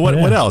in. So what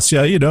else?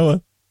 Yeah.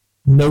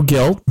 No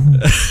guilt.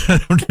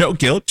 No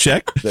guilt.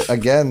 Check.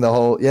 Again,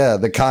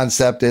 the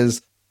concept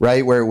is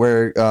right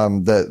where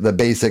the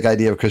basic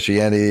idea of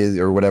Christianity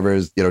or whatever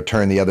is,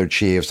 turn the other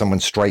cheek. If someone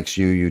strikes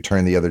you, you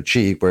turn the other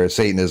cheek. Where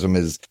Satanism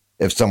is,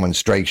 if someone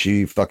strikes you,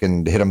 you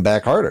fucking hit them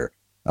back harder.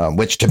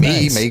 Which to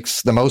me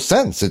makes the most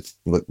sense. It's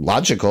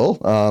logical.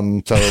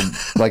 So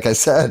like I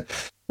said,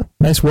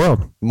 nice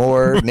world.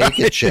 More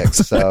naked chicks.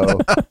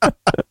 So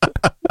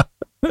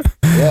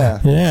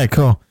yeah,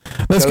 cool.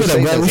 That's good.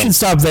 I'm glad we should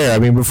stop there. I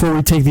mean, before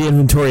we take the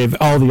inventory of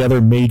all the other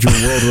major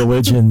world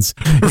religions,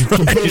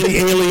 completely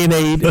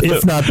alienate,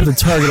 if not put a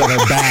target on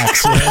our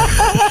backs.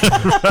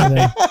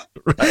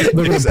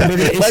 Let's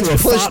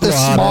push the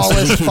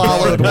smallest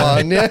followed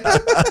one.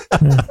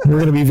 We're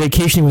going to be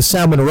vacationing with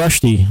Salman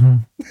Rushdie.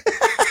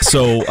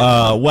 So,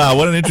 wow,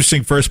 what an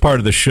interesting first part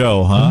of the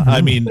show, huh?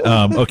 I mean,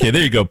 okay,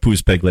 there you go,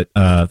 Poos Peglet,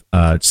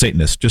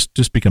 Satanist.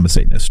 Just become a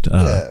Satanist.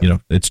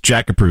 It's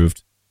Jack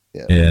approved,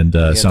 and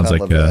sounds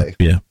like a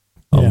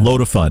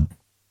load of fun,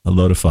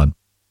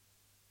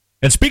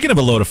 And speaking of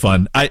a load of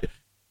fun,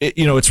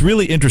 it's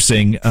really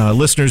interesting,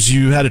 listeners.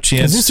 You had a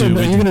chance is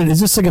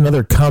this like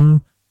another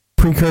cum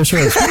precursor?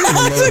 It's really a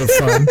load of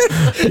fun.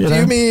 Do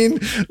you mean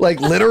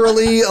like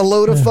literally a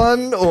load of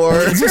fun, or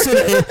is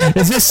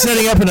this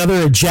setting up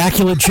another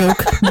ejaculate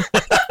joke?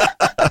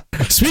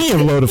 Speaking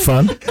of a load of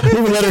fun, we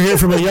have a letter here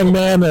from a young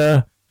man,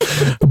 a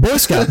Boy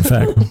Scout, in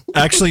fact.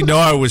 Actually, no,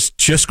 I was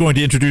just going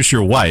to introduce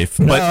your wife,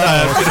 but I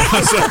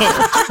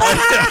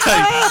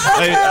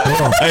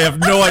have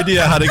no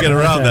idea how to get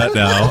around that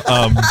now.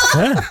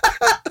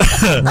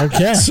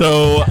 Okay.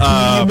 So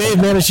you may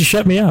have managed to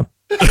shut me up.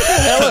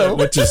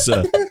 Which is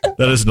that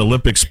is an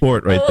Olympic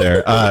sport right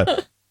there.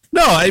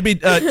 No, I mean,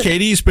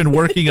 Katie's been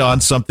working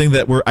on something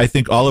that I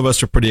think all of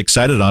us are pretty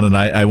excited on, and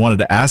I wanted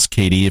to ask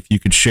Katie if you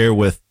could share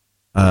with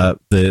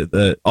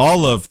the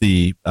all of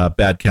the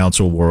Bad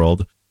Counsel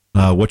world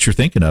what you're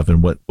thinking of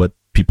and what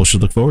people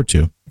should look forward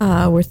to.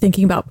 We're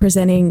thinking about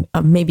presenting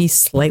maybe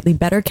slightly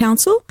better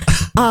counsel,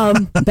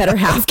 better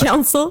half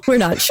counsel. We're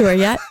not sure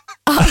yet.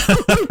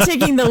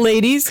 Taking the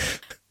ladies'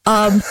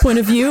 point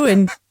of view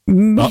and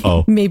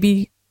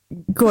maybe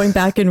going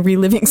back and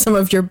reliving some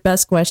of your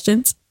best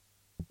questions.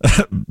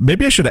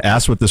 Maybe I should have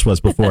asked what this was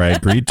before I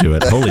agreed to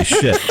it. Holy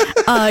shit.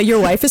 Your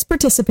wife is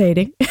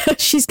participating.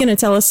 She's going to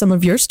tell us some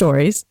of your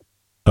stories.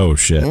 Oh,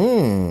 shit.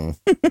 And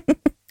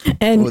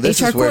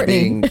this HR is where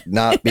Courtney.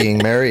 not being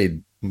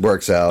married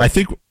works out. I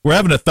think we're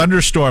having a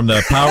thunderstorm.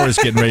 The power is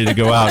getting ready to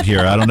go out here.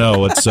 I don't know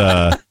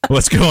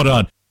what's going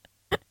on.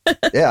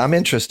 Yeah, I'm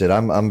interested.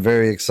 I'm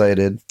very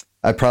excited.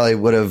 I probably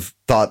would have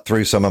thought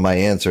through some of my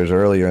answers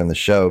earlier in the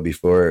show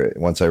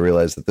once I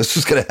realized that this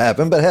was going to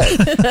happen. But hey,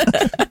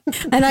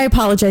 and I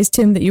apologize,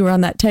 Tim, that you were on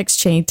that text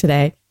chain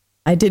today.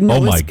 I didn't know.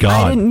 My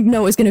God! I didn't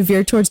know it was going to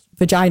veer towards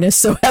vaginas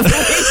so heavily.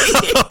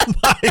 Oh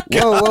my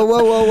God!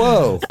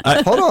 Whoa!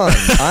 Hold on.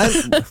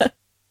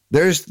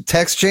 There's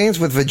text chains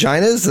with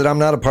vaginas that I'm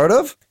not a part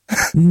of.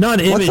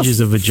 Not images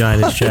of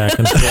vaginas, Jack.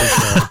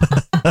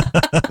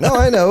 No,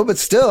 I know, but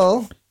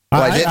still.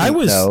 I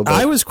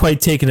was quite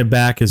taken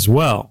aback as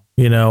well.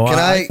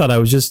 I thought I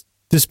was just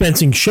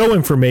dispensing show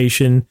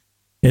information,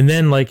 and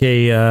then like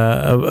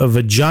a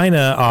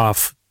vagina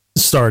off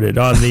started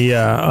on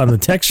the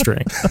text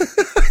string.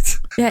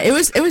 Yeah, it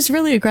was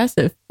really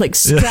aggressive. Like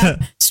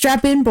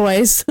strap in,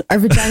 boys. Our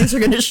vaginas are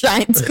going to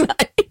shine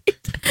tonight.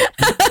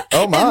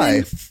 Oh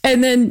my!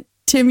 And then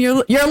Tim,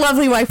 your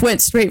lovely wife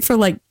went straight for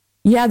like,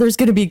 yeah, there's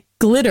going to be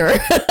glitter.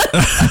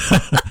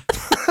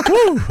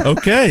 Woo,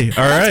 okay,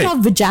 all right. That's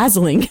called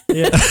vajazzling.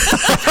 Yeah.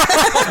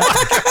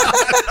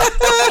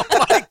 Oh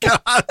my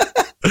God!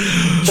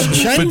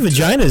 Shiny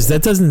vaginas.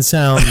 That doesn't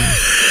sound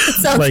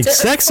like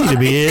sexy to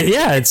me.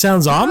 Yeah, it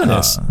sounds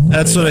ominous.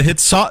 That's what a hit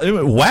song.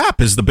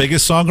 WAP is the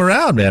biggest song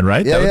around, man.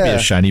 Right? Yeah, that would be a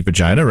shiny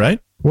vagina, right?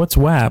 What's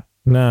WAP?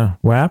 No,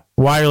 WAP?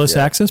 Wireless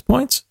access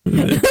points?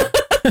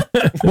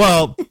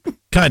 Well,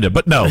 kind of,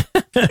 but no.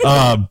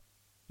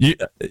 You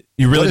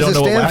really don't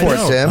know what WAP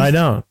is? Tim? I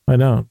don't.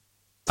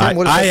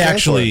 Tim, I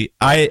actually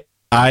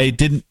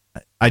didn't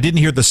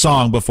hear the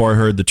song before I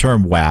heard the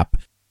term WAP,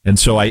 and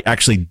so I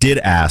actually did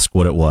ask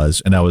what it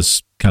was, and I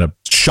was kind of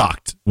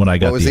shocked when I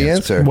got what was the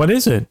answer. What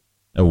is it?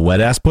 A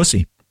wet ass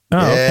pussy. Oh,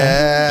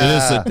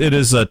 yeah. It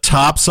is a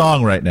top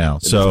song right now.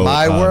 So it's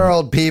my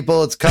world,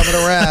 people. It's coming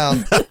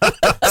around.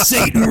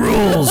 Satan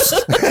rules.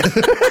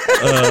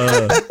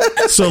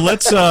 So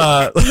let's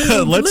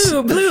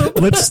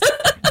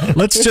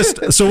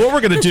just. So what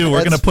we're gonna do?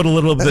 We're gonna put a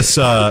little of this.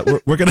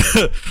 We're gonna.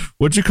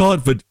 What'd you call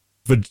it?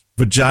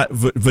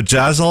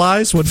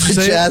 Vajazzleize? What did you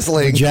say?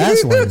 Vajazzling.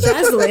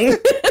 Vajazzling.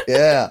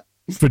 Yeah.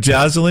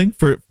 Vajazzling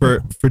for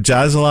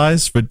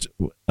jazzleize.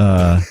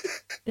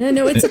 Yeah,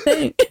 no, it's a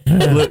thing.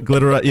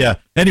 Glitter. Yeah.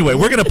 Anyway,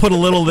 we're going to put a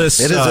little of this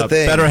It is a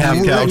thing. Better Half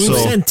You Council.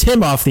 sent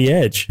Tim off the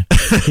edge.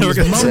 He's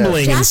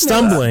mumbling and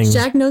stumbling.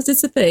 Jack knows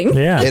it's a thing.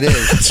 Yeah. It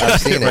is.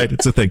 I've seen Right, it.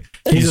 it's a thing.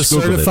 He's a Just Googled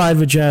it. certified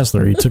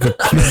vajazzler. He took a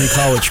community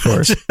college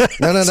course.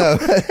 No.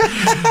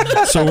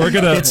 So we're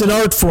going It's an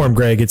art form,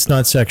 Greg. It's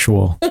not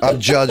sexual. I've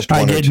judged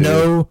I one or get two.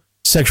 no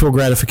sexual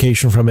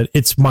gratification from it.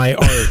 It's my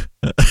art.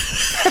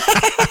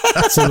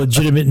 It's a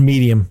legitimate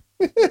medium.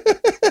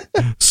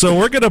 So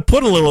we're going to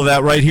put a little of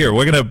that right here.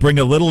 We're going to bring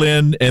a little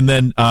in, and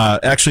then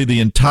actually the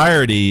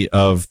entirety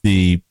of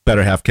the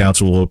Better Half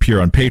Council will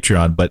appear on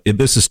Patreon. But if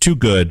this is too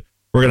good,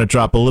 we're going to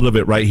drop a little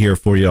bit right here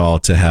for you all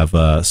to have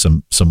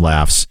some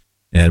laughs.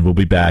 And we'll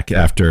be back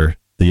after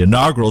the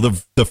inaugural,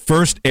 the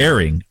first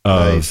airing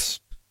of, Nice.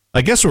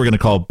 I guess we're going to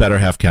call Better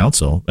Half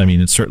Council. I mean,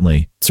 it's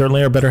certainly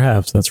Certainly our better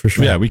halves, that's for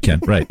sure. yeah, we can.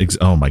 Right.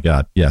 Oh, my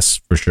God. Yes,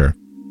 for sure.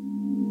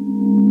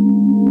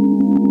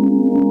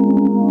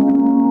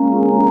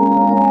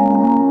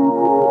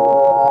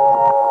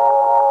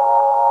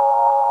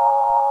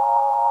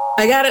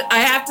 I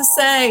have to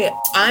say,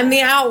 I'm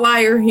the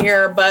outlier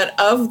here, but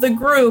of the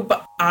group,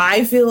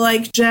 I feel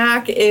like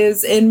Jack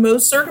is in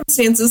most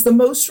circumstances the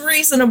most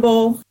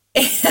reasonable.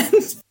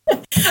 And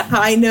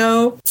I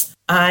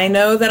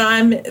know that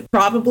I'm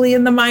probably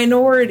in the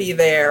minority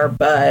there,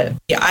 but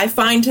yeah, I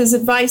find his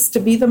advice to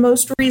be the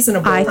most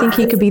reasonable. I think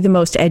he could be the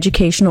most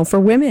educational for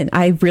women.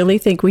 I really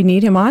think we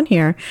need him on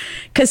here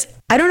because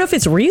I don't know if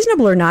it's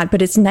reasonable or not,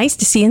 but it's nice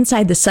to see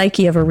inside the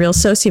psyche of a real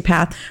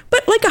sociopath,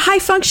 but like a high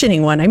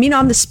functioning one. I mean,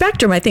 on the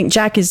spectrum, I think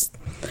Jack is,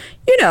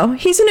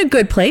 he's in a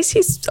good place.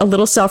 He's a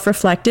little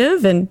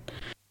self-reflective and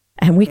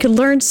we could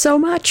learn so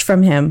much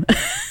from him.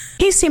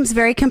 He seems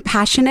very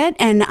compassionate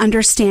and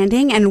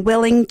understanding and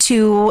willing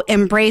to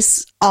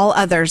embrace all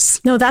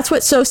others. No, that's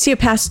what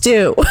sociopaths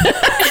do.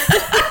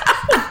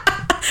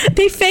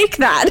 They fake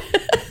that.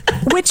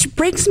 Which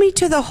brings me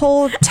to the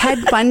whole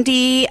Ted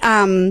Bundy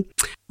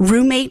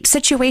roommate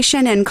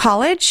situation in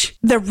college.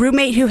 The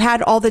roommate who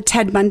had all the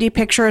Ted Bundy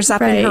pictures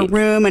up in her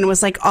room and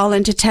was like all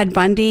into Ted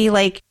Bundy.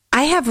 Like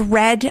I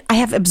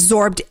have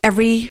absorbed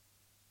every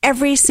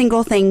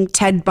single thing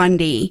Ted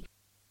Bundy.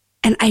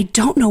 And I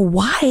don't know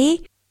why,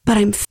 but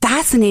I'm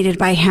fascinated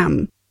by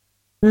him.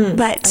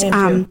 But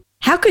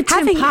how could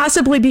Tim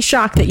possibly be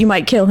shocked that you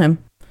might kill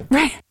him?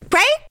 Right.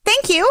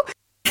 Thank you.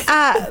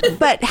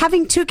 But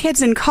having two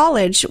kids in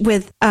college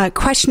with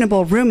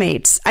questionable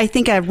roommates, I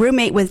think a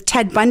roommate with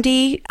Ted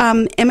Bundy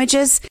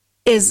images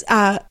is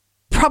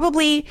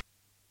probably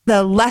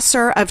the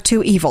lesser of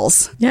two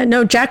evils. Yeah,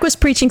 no, Jack was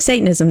preaching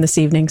Satanism this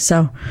evening,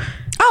 so.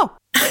 Oh.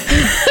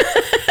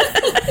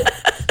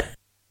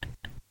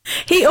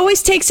 He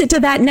always takes it to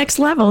that next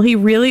level. He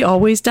really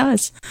always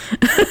does.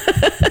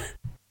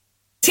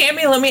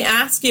 Tammy, let me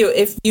ask you,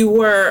 if you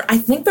were, I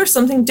think there's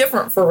something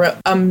different for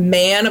a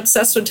man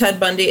obsessed with Ted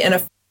Bundy and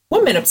a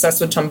woman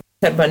obsessed with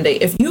Ted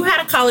Bundy. If you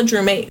had a college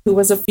roommate who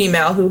was a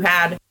female who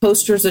had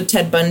posters of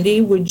Ted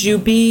Bundy, would you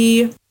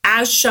be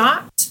as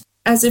shocked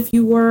as if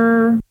you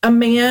were a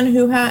man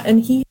who had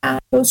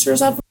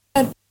posters of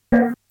Ted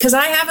Bundy? Because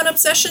I have an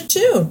obsession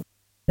too.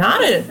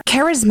 Not it.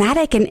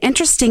 Charismatic and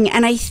interesting.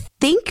 And I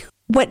think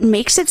what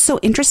makes it so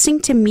interesting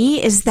to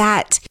me is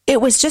that it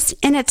was just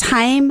in a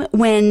time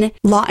when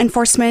law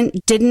enforcement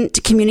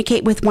didn't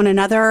communicate with one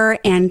another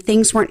and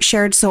things weren't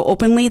shared so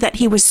openly that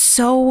he was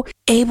so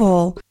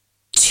able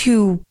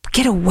to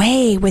get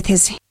away with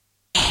his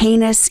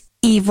heinous,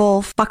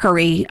 evil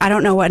fuckery. I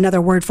don't know another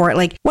word for it.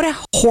 Like, what a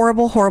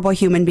horrible, horrible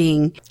human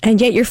being.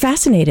 And yet you're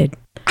fascinated.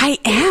 I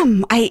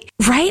am.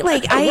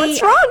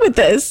 What's wrong with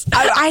this?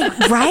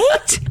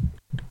 Right?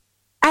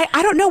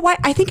 I don't know why.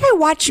 I think I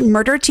watch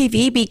murder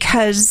TV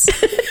because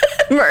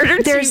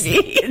there's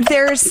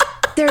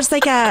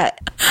like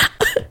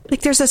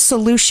there's a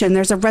solution,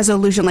 there's a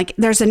resolution, like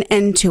there's an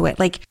end to it.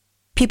 Like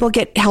people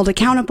get held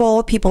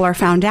accountable, people are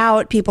found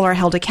out, people are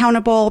held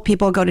accountable,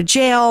 people go to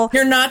jail.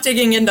 You're not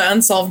digging into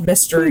unsolved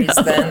mysteries,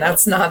 then.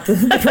 That's not the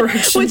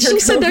direction. When she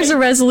said there's a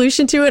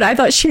resolution to it, I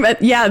thought she meant,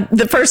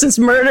 the person's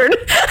murdered.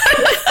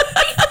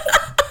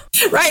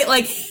 Right,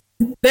 like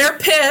they're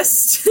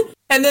pissed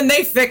and then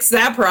they fix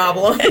that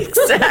problem.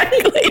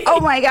 Exactly. Oh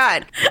my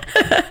God.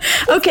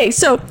 Okay,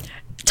 so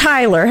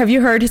Tyler, have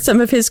you heard some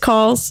of his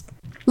calls?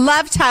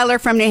 Love Tyler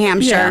from New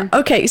Hampshire. Yeah.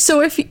 Okay,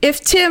 so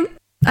if Tim,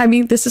 I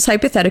mean, this is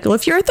hypothetical.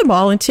 If you're at the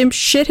mall and Tim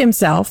shit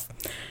himself,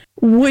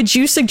 would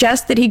you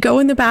suggest that he go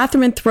in the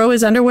bathroom and throw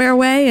his underwear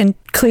away and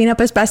clean up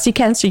as best he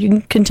can so you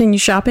can continue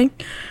shopping?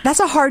 That's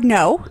a hard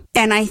no.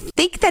 And I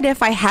think that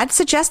if I had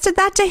suggested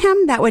that to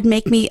him, that would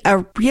make me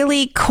a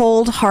really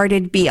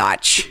cold-hearted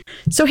biatch.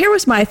 So here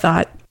was my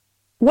thought.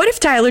 What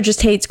if Tyler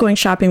just hates going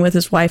shopping with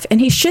his wife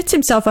and he shits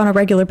himself on a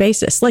regular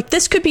basis? Like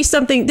this could be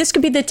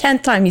the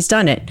 10th time he's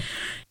done it.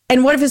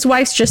 And what if his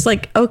wife's just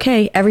like,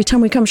 okay, every time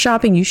we come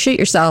shopping, you shit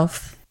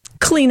yourself.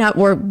 Clean up.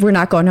 We're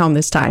not going home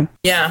this time.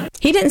 Yeah.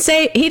 He didn't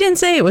say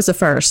it was a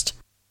first.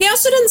 He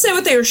also didn't say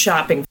what they were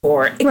shopping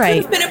for. It could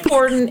have been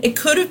important. It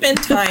could have been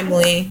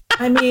timely.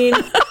 I mean,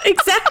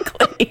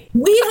 exactly.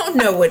 We don't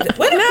know what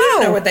we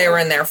don't know what they were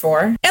in there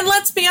for. And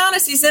let's be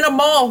honest, he's in a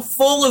mall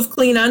full of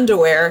clean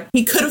underwear.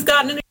 He could have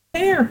gotten a new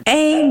pair.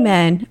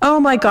 Amen. Oh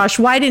my gosh,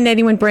 why didn't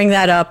anyone bring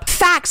that up?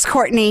 Facts,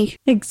 Courtney.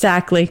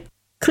 Exactly.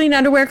 Clean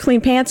underwear,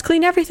 clean pants,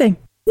 clean everything.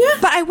 Yeah.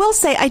 But I will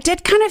say, I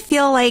did kind of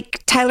feel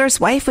like Tyler's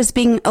wife was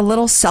being a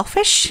little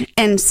selfish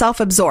and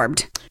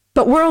self-absorbed.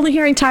 But we're only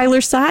hearing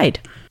Tyler's side.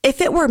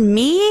 If it were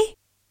me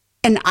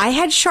and I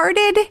had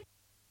sharded,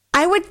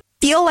 I would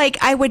feel like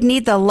I would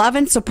need the love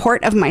and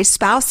support of my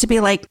spouse to be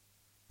like,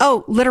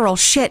 oh, literal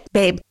shit,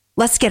 babe,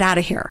 let's get out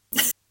of here.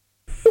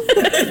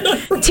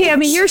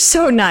 Tammy, you're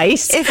so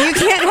nice. If you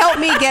can't help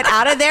me get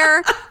out of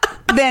there,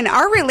 then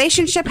our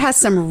relationship has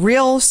some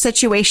real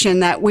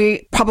situation that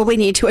we probably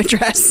need to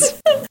address.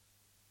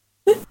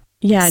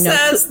 Yeah, no.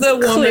 Says the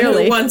woman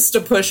clearly. who wants to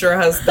push her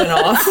husband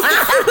off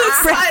the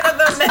side of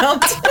the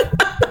mountain.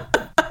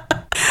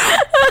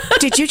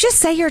 Did you just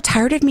say you're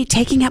tired of me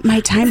taking up my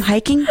time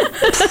hiking?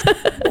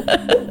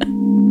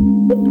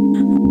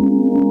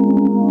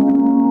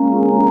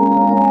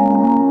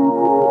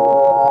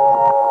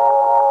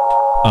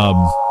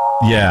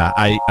 Yeah,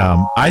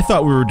 I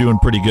thought we were doing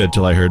pretty good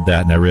till I heard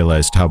that, and I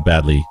realized how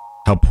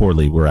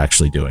poorly we're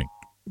actually doing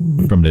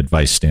from an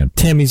advice standpoint.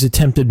 Tammy's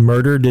attempted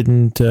murder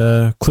didn't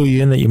clue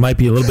you in that you might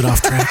be a little bit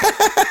off track.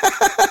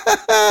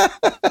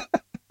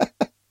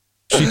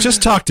 She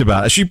just talked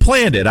about it. She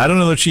planned it. I don't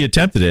know that she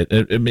attempted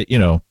it. You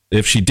know,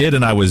 if she did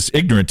and I was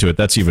ignorant to it,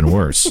 that's even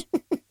worse.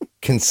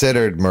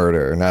 Considered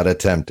murder, not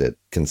attempted.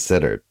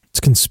 Considered. It's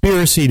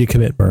conspiracy to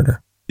commit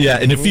murder. Yeah,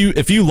 and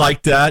if you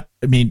like that,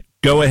 I mean,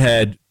 go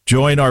ahead,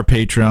 join our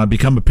Patreon,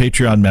 become a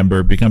Patreon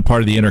member, become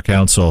part of the Inner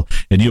Council,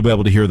 and you'll be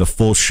able to hear the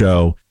full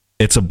show.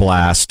 It's a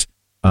blast.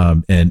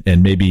 And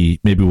maybe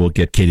we'll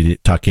get Katie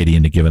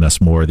into giving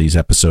us more of these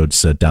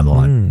episodes down the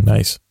line.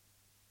 Nice.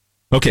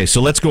 Okay,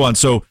 so let's go on.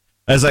 So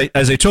as I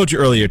told you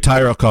earlier,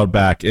 Tyra called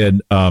back,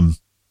 and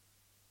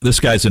this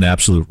guy's an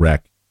absolute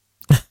wreck.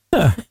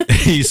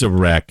 He's a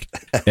wreck,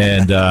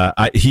 and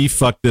he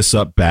fucked this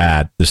up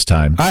bad this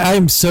time. I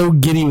am so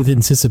giddy with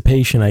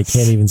anticipation, I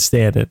can't even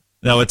stand it.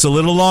 No, it's a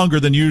little longer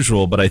than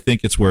usual, but I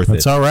think it's worth it.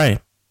 It's all right.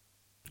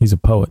 He's a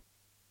poet.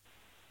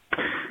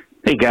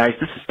 Hey guys,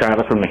 this is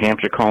Tyler from New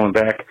Hampshire calling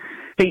back.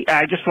 Hey,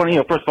 I just want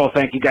to, first of all,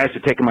 thank you guys for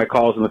taking my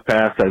calls in the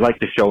past. I like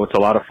the show; it's a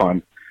lot of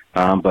fun.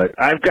 But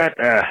I've got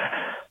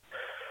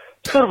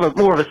sort of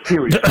more of a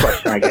serious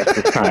question, I guess,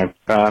 this time.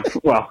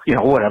 Well,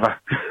 whatever.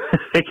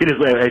 Take it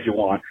as you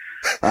want.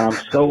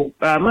 So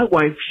my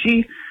wife,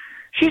 she's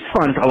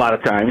fun a lot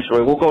of times.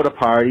 We'll go to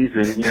parties,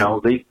 and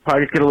the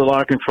parties get a little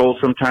out of control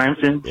sometimes.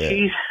 And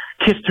she's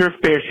kissed her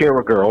fair share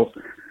of girls.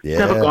 Yeah.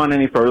 Never gone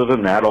any further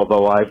than that,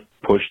 although I've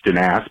pushed and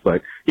asked,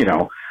 but,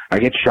 I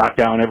get shot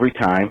down every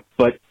time.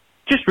 But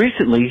just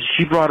recently,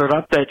 she brought it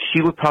up that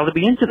she would probably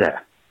be into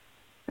that.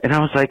 And I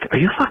was like, are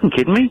you fucking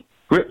kidding me?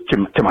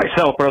 To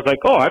myself, but I was like,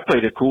 oh, I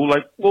played it cool.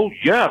 Like, well,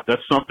 yeah, if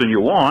that's something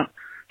you want.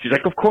 She's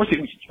like, of course.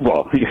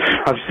 Well,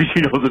 obviously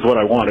she knows it's what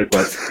I wanted,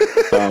 but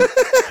so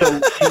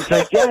she's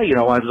like, yeah,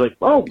 I was like,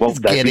 oh, well,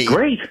 that'd be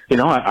great.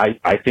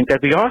 I think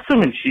that'd be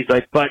awesome. And she's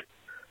like, but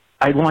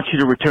I want you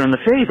to return the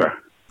favor.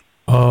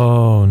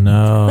 Oh,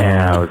 no. And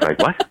I was like,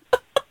 what?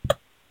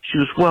 She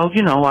was, well,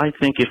 I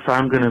think if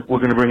we're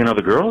gonna bring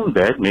another girl in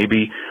bed,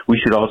 maybe we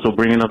should also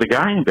bring another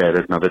guy in bed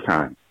at another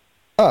time.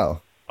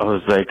 Oh. I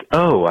was like,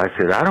 oh, I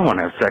said, I don't want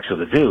to have sex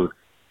with a dude.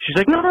 She's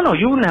like, no,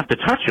 you wouldn't have to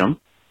touch him.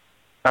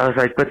 I was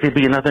like, but there'd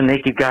be another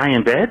naked guy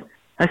in bed?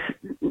 I said,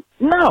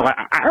 no,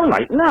 I don't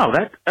like, no,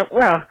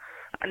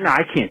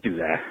 I can't do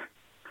that.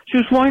 She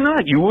was, why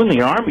not? You were in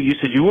the Army. You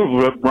said you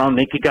were around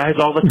naked guys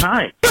all the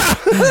time.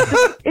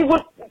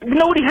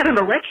 Nobody had an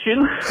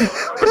erection.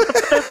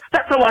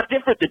 That's a lot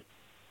different than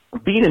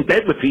being in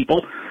bed with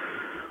people.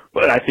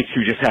 But I think she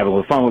was just having a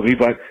little fun with me.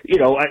 But,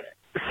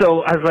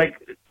 so I was like,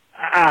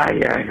 I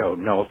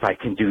don't know if I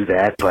can do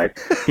that. But,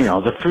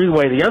 the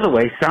three-way the other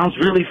way sounds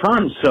really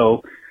fun.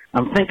 So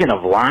I'm thinking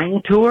of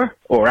lying to her.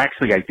 Or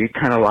actually, I did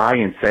kind of lie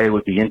and say I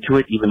would be into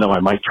it, even though I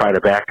might try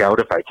to back out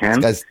if I can.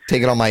 This guy's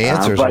taking all my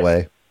answers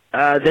away.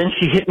 Then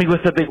she hit me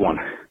with a big one.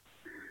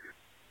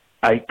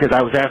 Because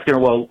I was asking her,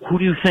 well, who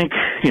do you think,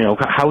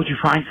 how would you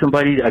find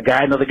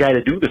another guy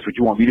to do this? Would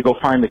you want me to go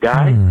find the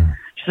guy?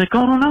 She's like,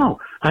 oh, no.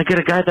 I got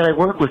a guy that I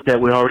work with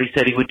that we already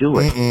said he would do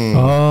it.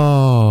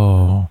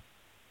 Oh.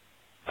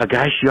 A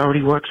guy she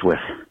already works with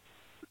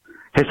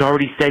has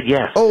already said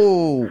yes.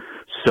 Oh.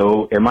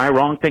 So am I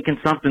wrong thinking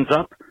something's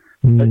up?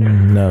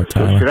 No,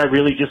 Tyler. So should I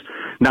really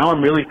now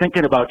I'm really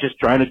thinking about just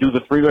trying to do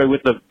the three-way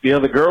with the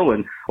other girl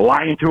and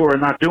lying to her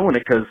and not doing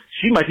it because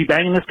she might be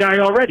banging this guy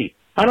already.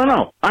 I don't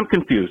know. I'm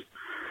confused.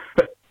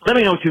 But let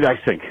me know what you guys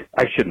think.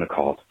 I shouldn't have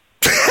called.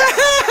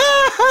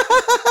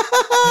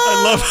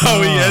 I love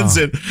how he ends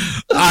it.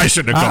 I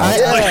shouldn't have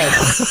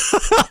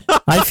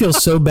called. I feel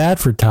so bad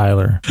for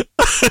Tyler.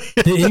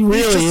 He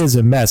really is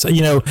a mess. When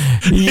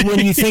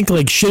you think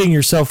like shitting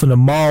yourself in a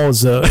mall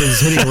is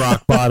hitting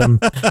rock bottom,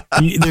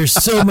 there's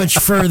so much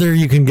further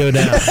you can go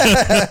down.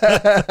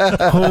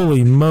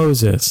 Holy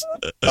Moses.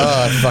 Oh,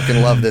 I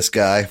fucking love this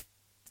guy.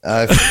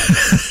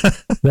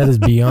 That is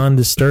beyond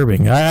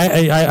disturbing.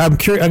 I'm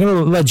curious. I'm going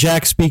to let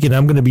Jack speak, and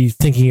I'm going to be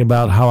thinking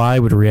about how I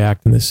would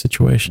react in this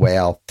situation.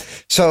 Well,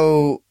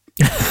 so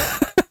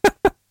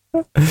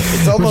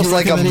it's almost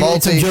like a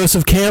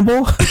Joseph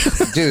Campbell.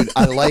 Dude,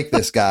 I like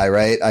this guy,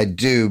 right? I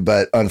do,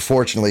 but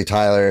unfortunately,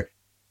 Tyler,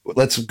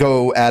 let's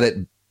go at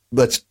it.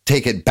 Let's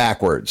take it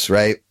backwards,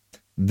 right?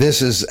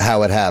 This is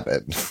how it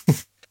happened.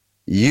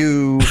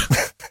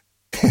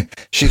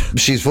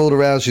 She's fooled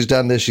around. She's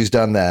done this. She's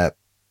done that.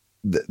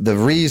 The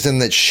reason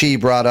that she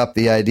brought up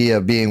the idea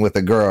of being with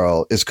a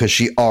girl is because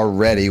she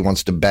already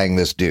wants to bang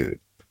this dude.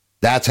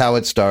 That's how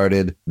it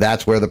started.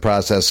 That's where the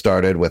process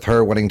started, with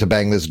her wanting to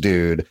bang this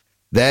dude.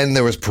 Then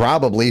there was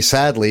probably,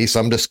 sadly,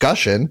 some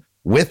discussion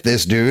with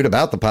this dude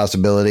about the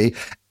possibility.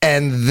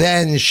 And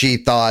then she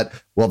thought,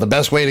 well, the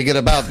best way to get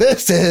about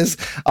this is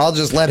I'll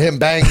just let him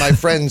bang my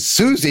friend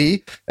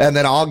Susie, and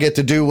then I'll get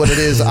to do what it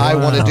is I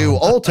want to do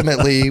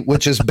ultimately,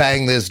 which is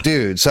bang this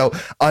dude. So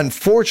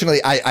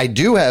unfortunately, I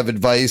do have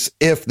advice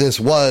if this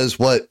was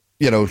what,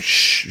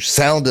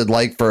 sounded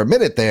like for a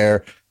minute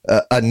there,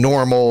 a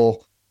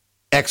normal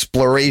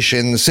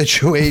exploration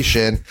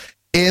situation.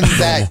 In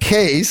that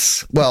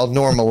case, well,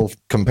 normal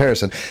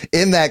comparison.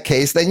 In that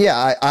case, then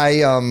yeah,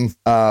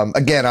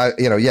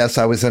 yes,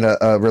 I was in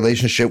a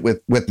relationship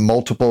with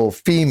multiple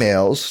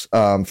females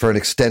for an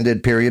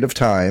extended period of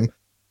time.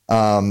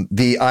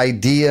 The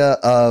idea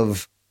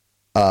of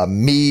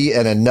me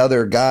and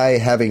another guy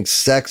having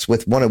sex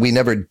with we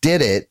never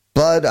did it,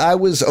 but I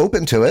was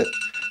open to it.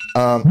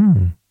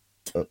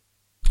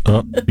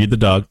 Feed the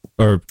dog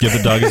or give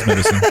the dog his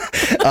medicine.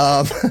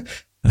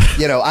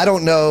 I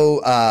don't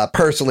know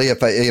personally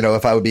if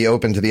I would be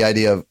open to the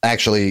idea of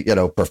actually,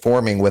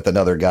 performing with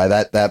another guy.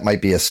 That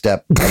might be a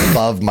step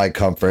above my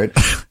comfort.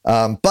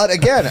 But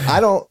again,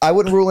 I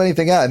wouldn't rule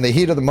anything out. In the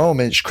heat of the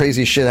moment,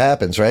 crazy shit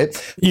happens,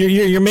 right?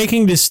 You're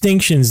making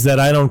distinctions that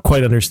I don't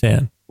quite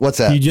understand. What's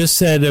that? You just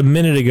said a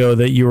minute ago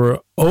that you were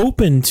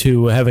open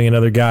to having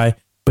another guy,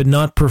 but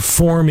not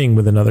performing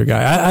with another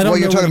guy. I don't. Well,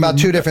 you're talking about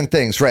two different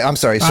things, right? I'm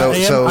sorry.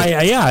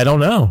 I don't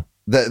know.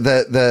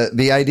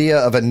 The idea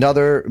of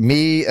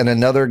me and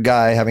another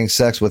guy having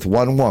sex with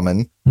one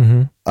woman,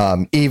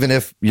 even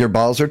if your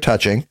balls are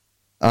touching,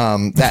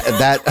 that's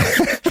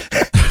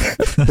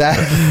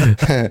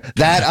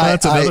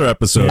another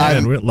episode.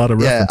 A lot of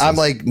references. Yeah, I'm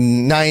like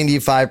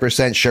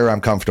 95% sure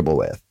I'm comfortable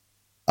with.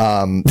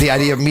 The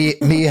idea of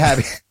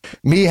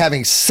me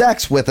having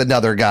sex with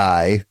another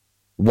guy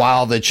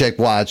while the chick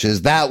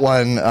watches, that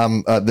one,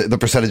 the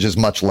percentage is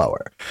much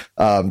lower.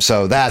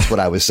 So that's what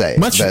I was saying.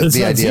 It's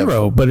not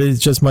zero, but it's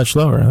just much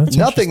lower.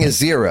 Nothing is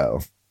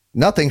zero.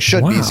 Nothing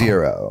should be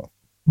zero.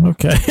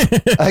 Okay.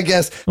 I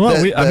guess.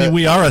 Well,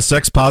 we are a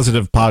sex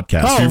positive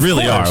podcast. Oh, we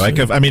really are. Like,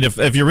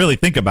 if you really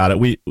think about it,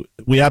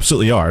 we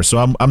absolutely are.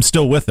 So I'm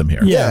still with him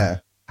here. Yeah.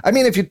 I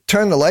mean, if you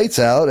turn the lights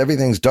out,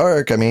 everything's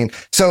dark. I mean,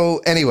 so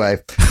anyway,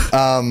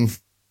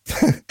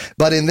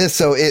 but in this,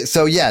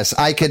 so yes,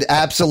 I could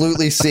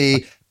absolutely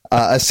see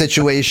a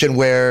situation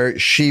where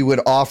she would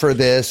offer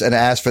this and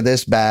ask for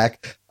this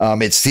back.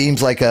 It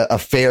seems like a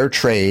fair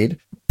trade.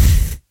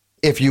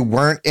 If you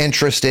weren't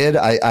interested,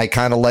 I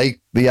kind of like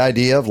the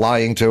idea of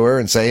lying to her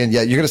and saying,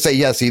 yeah, you're going to say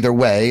yes either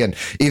way. And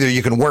either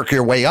you can work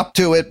your way up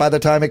to it by the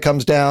time it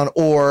comes down,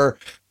 or,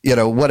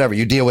 whatever,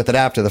 you deal with it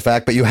after the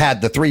fact, but you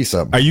had the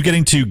threesome. Are you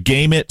getting to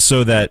game it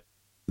so that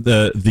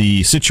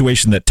the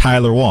situation that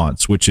Tyler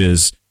wants, which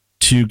is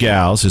two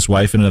gals, his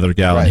wife and another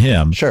gal, and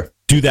him, sure,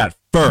 do that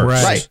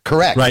first? Right,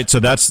 correct. Right, so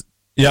that's,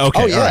 yeah,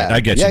 okay, all right, I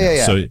get you.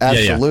 Yeah. So,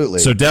 absolutely.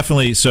 So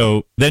definitely,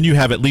 so then you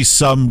have at least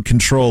some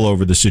control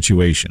over the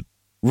situation.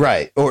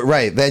 Right.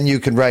 Then you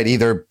can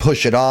either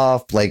push it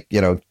off, like,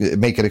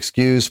 make an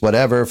excuse,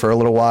 whatever, for a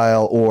little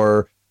while,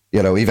 or,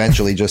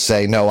 eventually just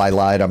say, no, I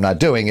lied, I'm not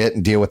doing it,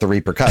 and deal with the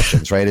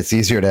repercussions, right? It's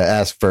easier to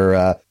ask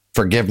for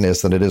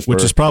forgiveness than it is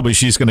which is probably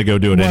she's going to go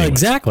do it anyway.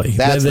 Exactly.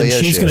 That's then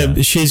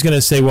she's going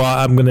to say, well,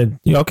 I'm going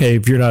to, okay,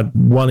 if you're not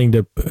wanting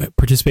to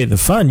participate in the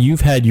fun,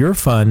 you've had your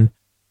fun,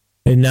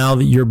 and now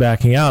that you're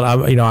backing out,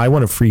 I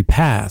want a free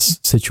pass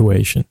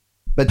situation.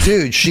 But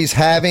dude, she's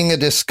having a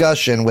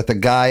discussion with a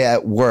guy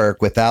at work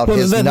without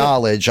his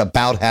knowledge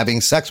about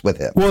having sex with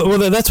him.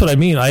 Well, that's what I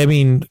mean. I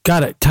mean,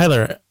 God,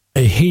 Tyler,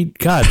 I hate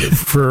God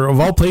for of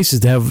all places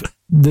to have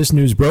this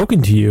news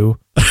broken to you.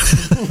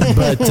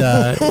 But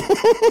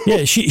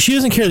yeah, she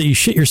doesn't care that you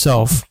shit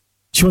yourself.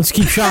 She wants to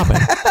keep shopping,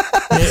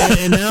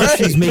 and now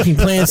she's making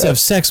plans to have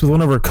sex with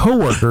one of her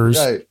coworkers.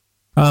 Right.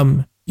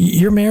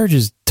 Your marriage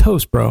is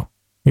toast, bro.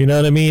 You know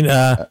what I mean?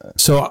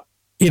 So.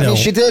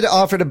 She did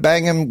offer to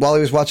bang him while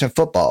he was watching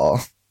football.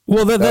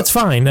 Well, that's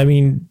fine. I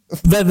mean,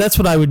 that's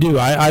what I would do.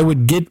 I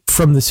would get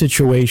from the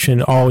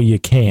situation all you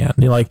can.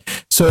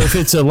 So if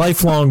it's a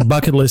lifelong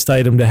bucket list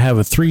item to have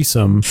a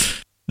threesome,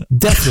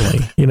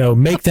 definitely,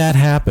 make that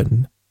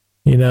happen.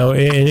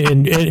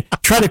 And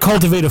try to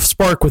cultivate a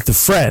spark with the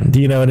friend.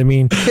 You know what I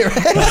mean?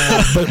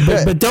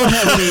 But don't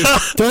have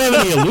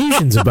any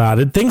illusions about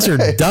it. Things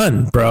are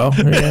done, bro.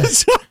 Yeah.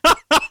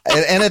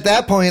 And at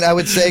that point, I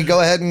would say go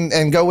ahead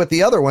and go with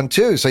the other one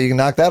too, so you can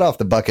knock that off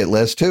the bucket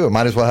list too.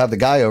 Might as well have the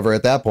guy over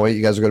at that point.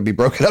 You guys are going to be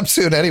broken up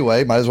soon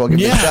anyway. Might as well give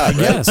me a shot.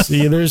 Right? Yes,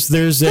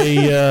 there's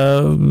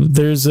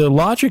a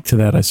logic to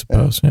that, I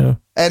suppose. Yeah.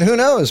 And who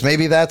knows?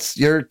 Maybe that's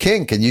your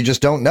kink, and you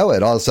just don't know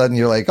it. All of a sudden,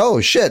 you're like,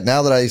 oh shit!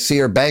 Now that I see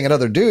her banging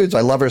other dudes,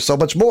 I love her so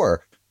much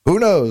more. Who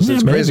knows?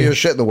 It's craziest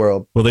shit in the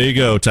world. Well, there you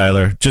go,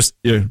 Tyler. Just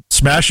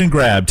smash and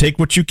grab. Take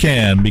what you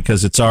can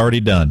because it's already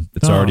done.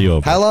 It's already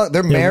over. How long?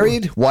 They're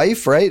married,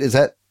 wife, right? Is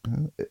that?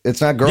 It's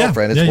not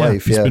girlfriend. It's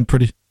wife. He's been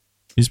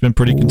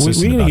pretty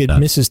consistent. We're gonna get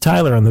Mrs.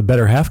 Tyler on the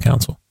Better Half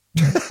Council.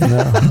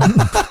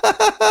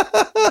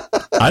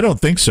 I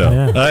don't think so.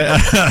 Yeah.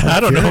 I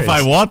don't know if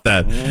I want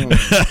that.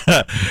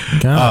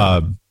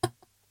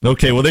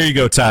 Okay, well, there you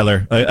go,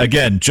 Tyler.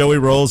 Again, Joey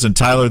Rolls and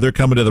Tyler, they're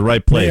coming to the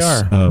right place. They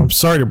are. I'm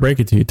sorry to break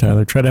it to you,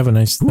 Tyler. Try to have a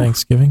nice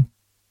Thanksgiving.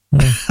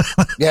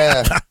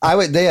 Yeah, I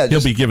would. Yeah,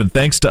 he'll be giving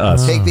thanks to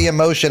us. Take the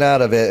emotion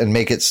out of it and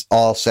make it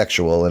all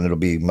sexual, and it'll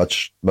be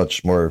much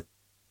more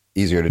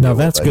easier to do. Now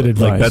that's good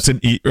advice. Like that's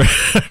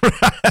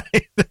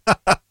right.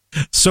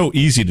 So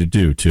easy to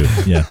do too.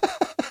 Yeah.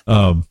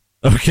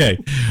 Okay.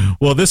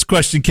 Well, this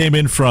question came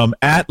in from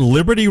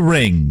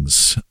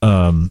 @LibertyRings,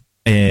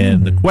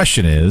 and the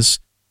question is: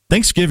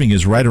 Thanksgiving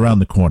is right around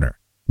the corner.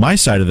 My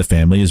side of the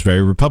family is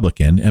very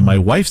Republican, and my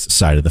wife's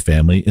side of the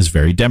family is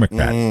very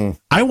Democrat.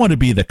 I want to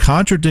be the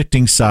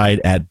contradicting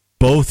side at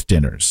both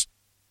dinners.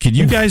 Can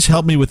you guys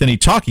help me with any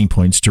talking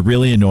points to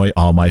really annoy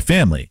all my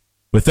family?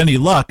 With any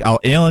luck, I'll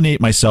alienate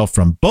myself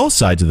from both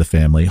sides of the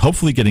family,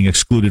 hopefully getting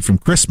excluded from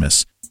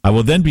Christmas. I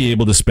will then be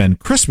able to spend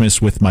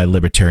Christmas with my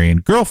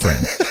libertarian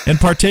girlfriend and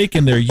partake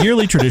in their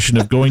yearly tradition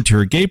of going to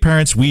her gay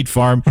parents' weed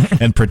farm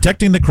and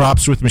protecting the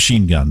crops with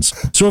machine guns.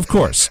 So, of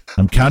course,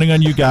 I'm counting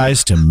on you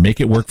guys to make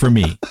it work for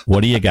me.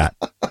 What do you got?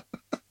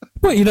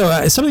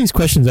 Well, some of these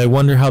questions, I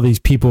wonder how these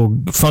people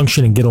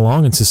function and get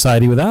along in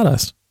society without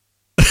us.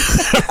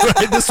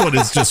 Right, this one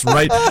is just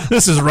right.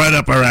 This is right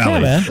up our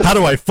alley. Yeah, how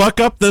do I fuck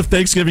up the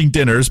Thanksgiving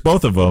dinners,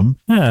 both of them,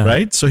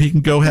 right? So he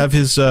can go have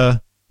his...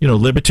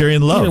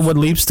 libertarian love. What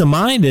leaps to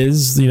mind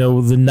is,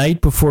 the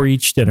night before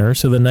each dinner.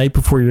 So the night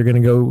before you're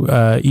going to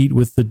go eat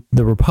with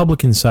the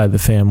Republican side of the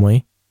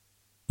family,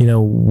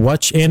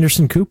 watch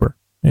Anderson Cooper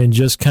and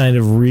just kind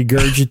of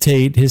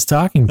regurgitate his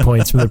talking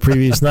points from the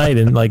previous night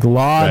and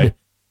laud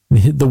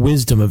the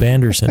wisdom of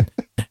Anderson.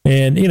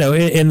 And,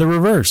 in the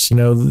reverse,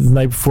 the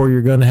night before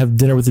you're going to have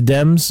dinner with the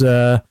Dems,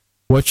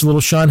 watch a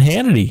little Sean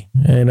Hannity,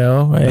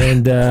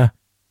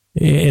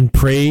 and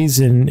praise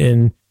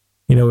and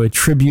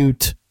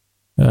attribute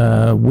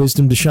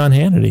wisdom to Sean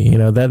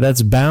Hannity.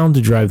 That's bound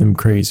to drive them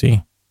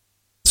crazy.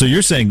 So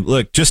you're saying,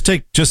 look, just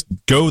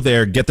go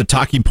there, get the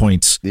talking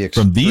points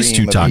from these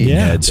two talking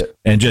heads,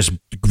 and just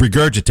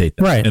regurgitate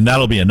them, right? And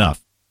that'll be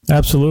enough.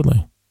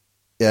 Absolutely.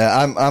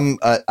 Yeah,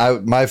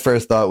 my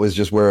first thought was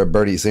just wear a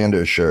Bernie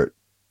Sanders shirt.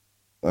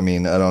 I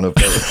mean, I don't know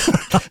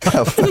if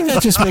I think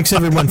that just makes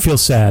everyone feel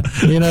sad.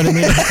 You know what I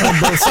mean? On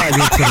both sides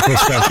of the political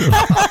spectrum.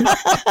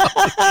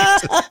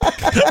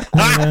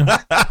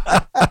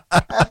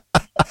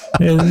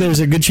 And there's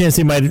a good chance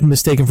they might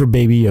mistake him for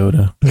Baby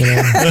Yoda.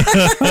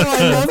 Oh,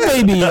 I love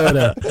Baby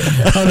Yoda.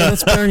 Oh, no,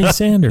 that's Bernie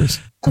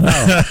Sanders. Oh.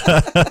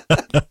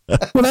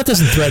 Well, that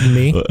doesn't threaten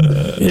me.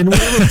 In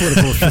whatever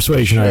political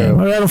persuasion I am,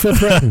 I don't feel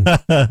threatened.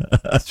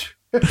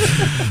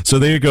 So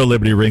there you go,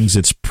 Liberty Rings.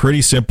 It's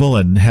pretty simple,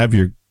 and have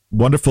your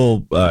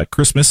wonderful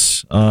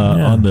Christmas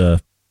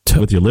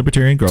with your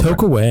libertarian girlfriend.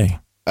 Toke away.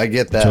 I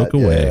get that. Toke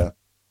away. Yeah.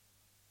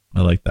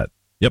 I like that.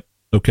 Yep.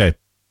 Okay.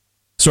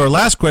 So our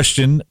last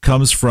question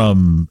comes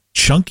from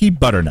Chunky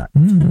Butternut.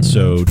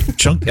 So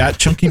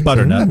Chunky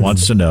Butternut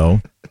wants to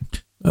know.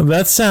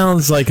 That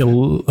sounds like a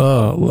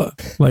loaded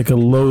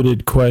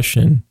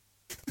question.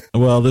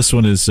 Well, this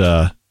one is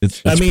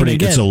it's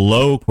a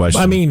low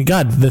question. I mean,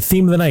 God, the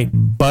theme of the night,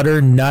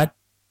 butternut.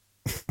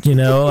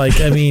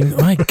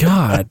 My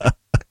God.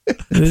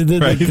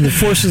 The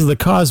forces of the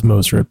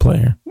cosmos are at play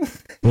here.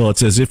 Well,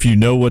 it's as if you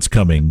know what's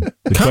coming.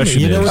 The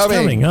question is, what's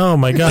coming. Oh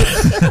my God.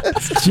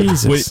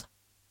 Jesus. Wait,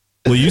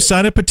 will you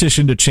sign a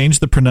petition to change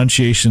the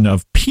pronunciation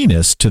of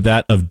penis to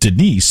that of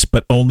Denise,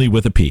 but only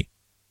with a P?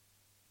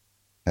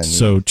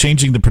 So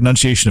changing the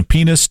pronunciation of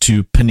penis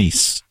to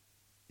penis.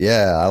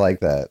 Yeah, I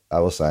like that. I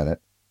will sign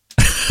it.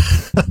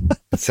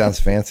 It sounds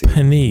fancy.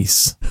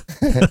 Penis.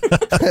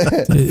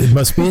 It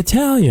must be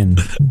Italian.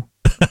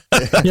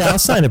 Yeah, I'll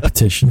sign a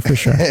petition for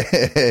sure.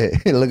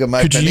 Look at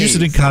my Could you use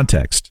it in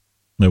context?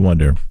 I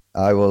wonder.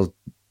 I will.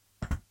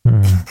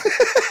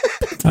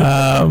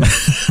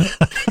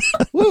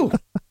 Woo.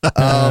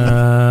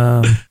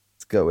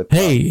 Let's go with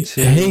hey,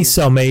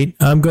 cellmate,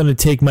 I'm going to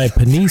take my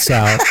penis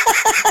out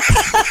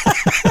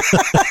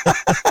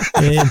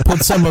and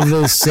put some of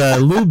this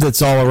lube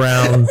that's all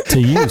around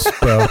to use,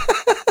 bro.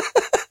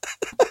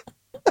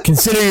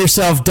 Consider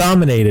yourself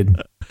dominated.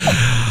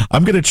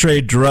 I'm going to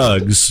trade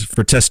drugs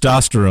for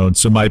testosterone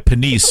so my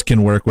penis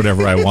can work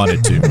whatever I want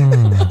it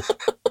to.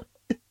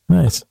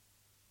 Nice.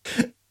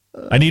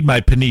 I need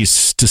my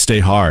penis to stay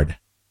hard.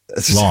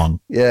 Long.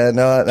 Yeah,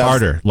 no.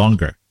 Harder,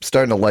 longer.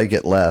 starting to like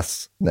it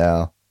less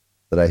now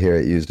that I hear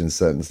it used in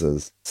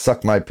sentences.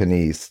 Suck my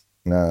penis.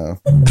 No.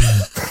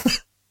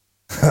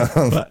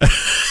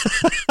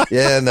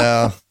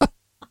 Yeah,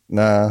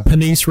 no.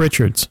 Penis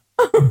Richards.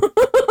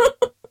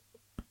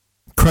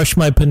 Crush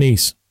my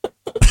penis.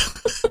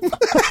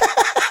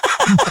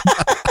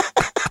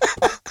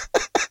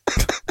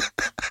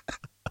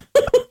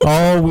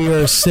 All we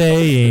are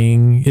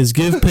saying is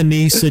give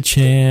penis a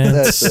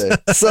chance. That's it.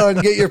 Son,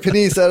 get your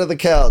penis out of the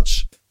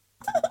couch.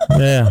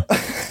 Yeah.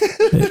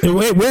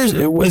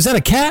 Wait, is that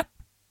a cat?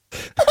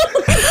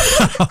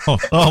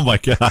 Oh my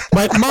God.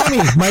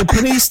 My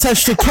penis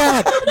touched a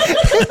cat.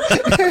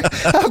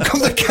 How come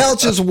the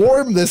couch is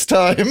warm this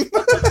time?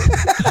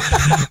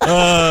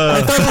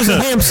 I thought it was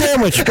a ham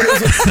sandwich, but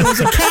it was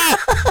a cat.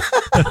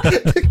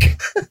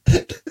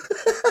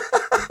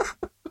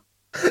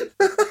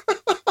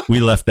 We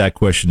left that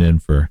question in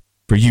for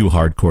you,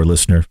 hardcore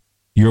listener.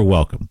 You're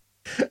welcome.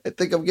 I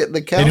think I'm getting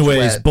the couch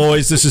Anyways, wet.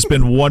 boys, this has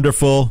been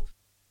wonderful.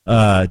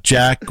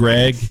 Jack,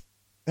 Greg.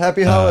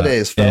 Happy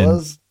holidays,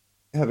 fellas.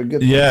 Have a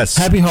good Yes.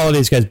 Happy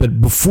holidays, guys.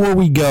 But before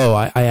we go,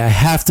 I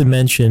have to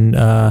mention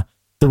the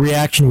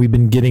reaction we've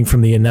been getting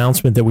from the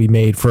announcement that we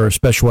made for our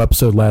special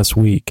episode last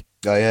week.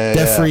 Oh, yeah.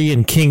 Defree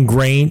and King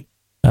Graint,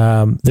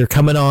 they're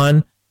coming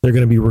on. They're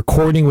going to be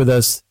recording with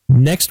us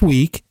next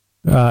week.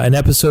 An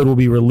episode will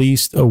be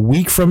released a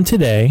week from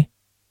today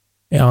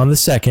on the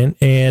 2nd,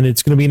 and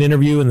it's going to be an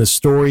interview and the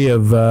story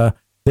of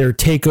their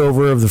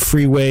takeover of the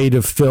freeway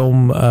to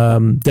film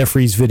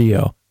Defree's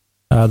video.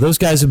 Those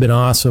guys have been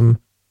awesome.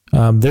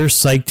 They're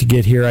psyched to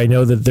get here. I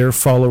know that their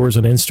followers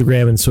on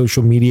Instagram and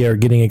social media are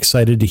getting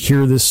excited to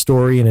hear this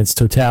story in its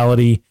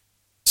totality.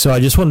 So I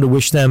just wanted to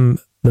wish them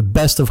the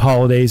best of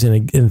holidays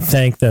and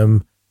thank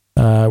them.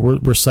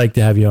 We're psyched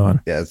to have you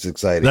on. Yeah, it's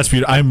exciting. That's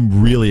beautiful.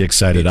 I'm really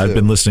excited. I've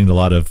been listening to a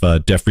lot of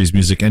Defree's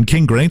music and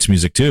King Graint's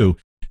music too.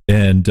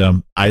 And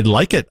I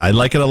like it. I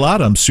like it a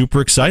lot. I'm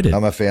super excited.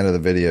 I'm a fan of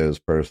the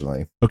videos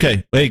personally.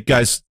 Okay. Hey,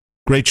 guys,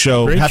 great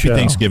show. Great Happy show.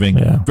 Thanksgiving.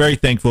 Yeah. Very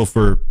thankful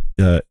for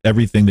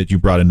everything that you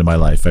brought into my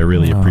life. I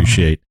really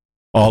appreciate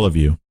all of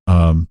you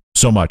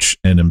so much.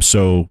 And I'm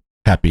so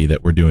happy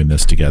that we're doing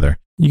this together.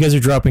 You guys are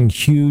dropping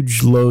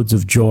huge loads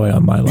of joy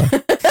on my life.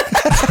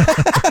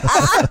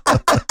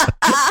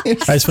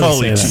 I just want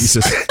Holy to say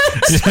Jesus.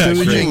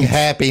 Spooging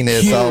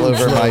happiness Huge all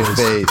over my loads.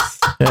 face.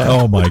 Yeah.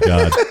 Oh my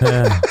God.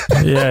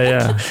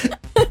 Yeah.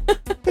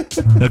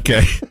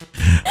 Okay.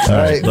 All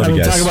right. Love I mean,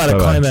 you guys. talk about a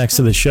Bye-bye. climax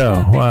to the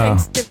show. Wow.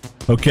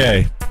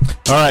 Okay.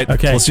 All right.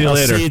 Okay. We'll see you I'll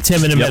later. see you,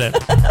 Tim, in a minute.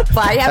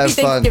 Bye. Happy Have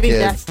fun, Thanksgiving,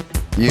 kids. Jack.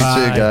 You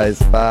Bye. too,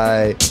 guys.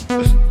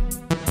 Bye.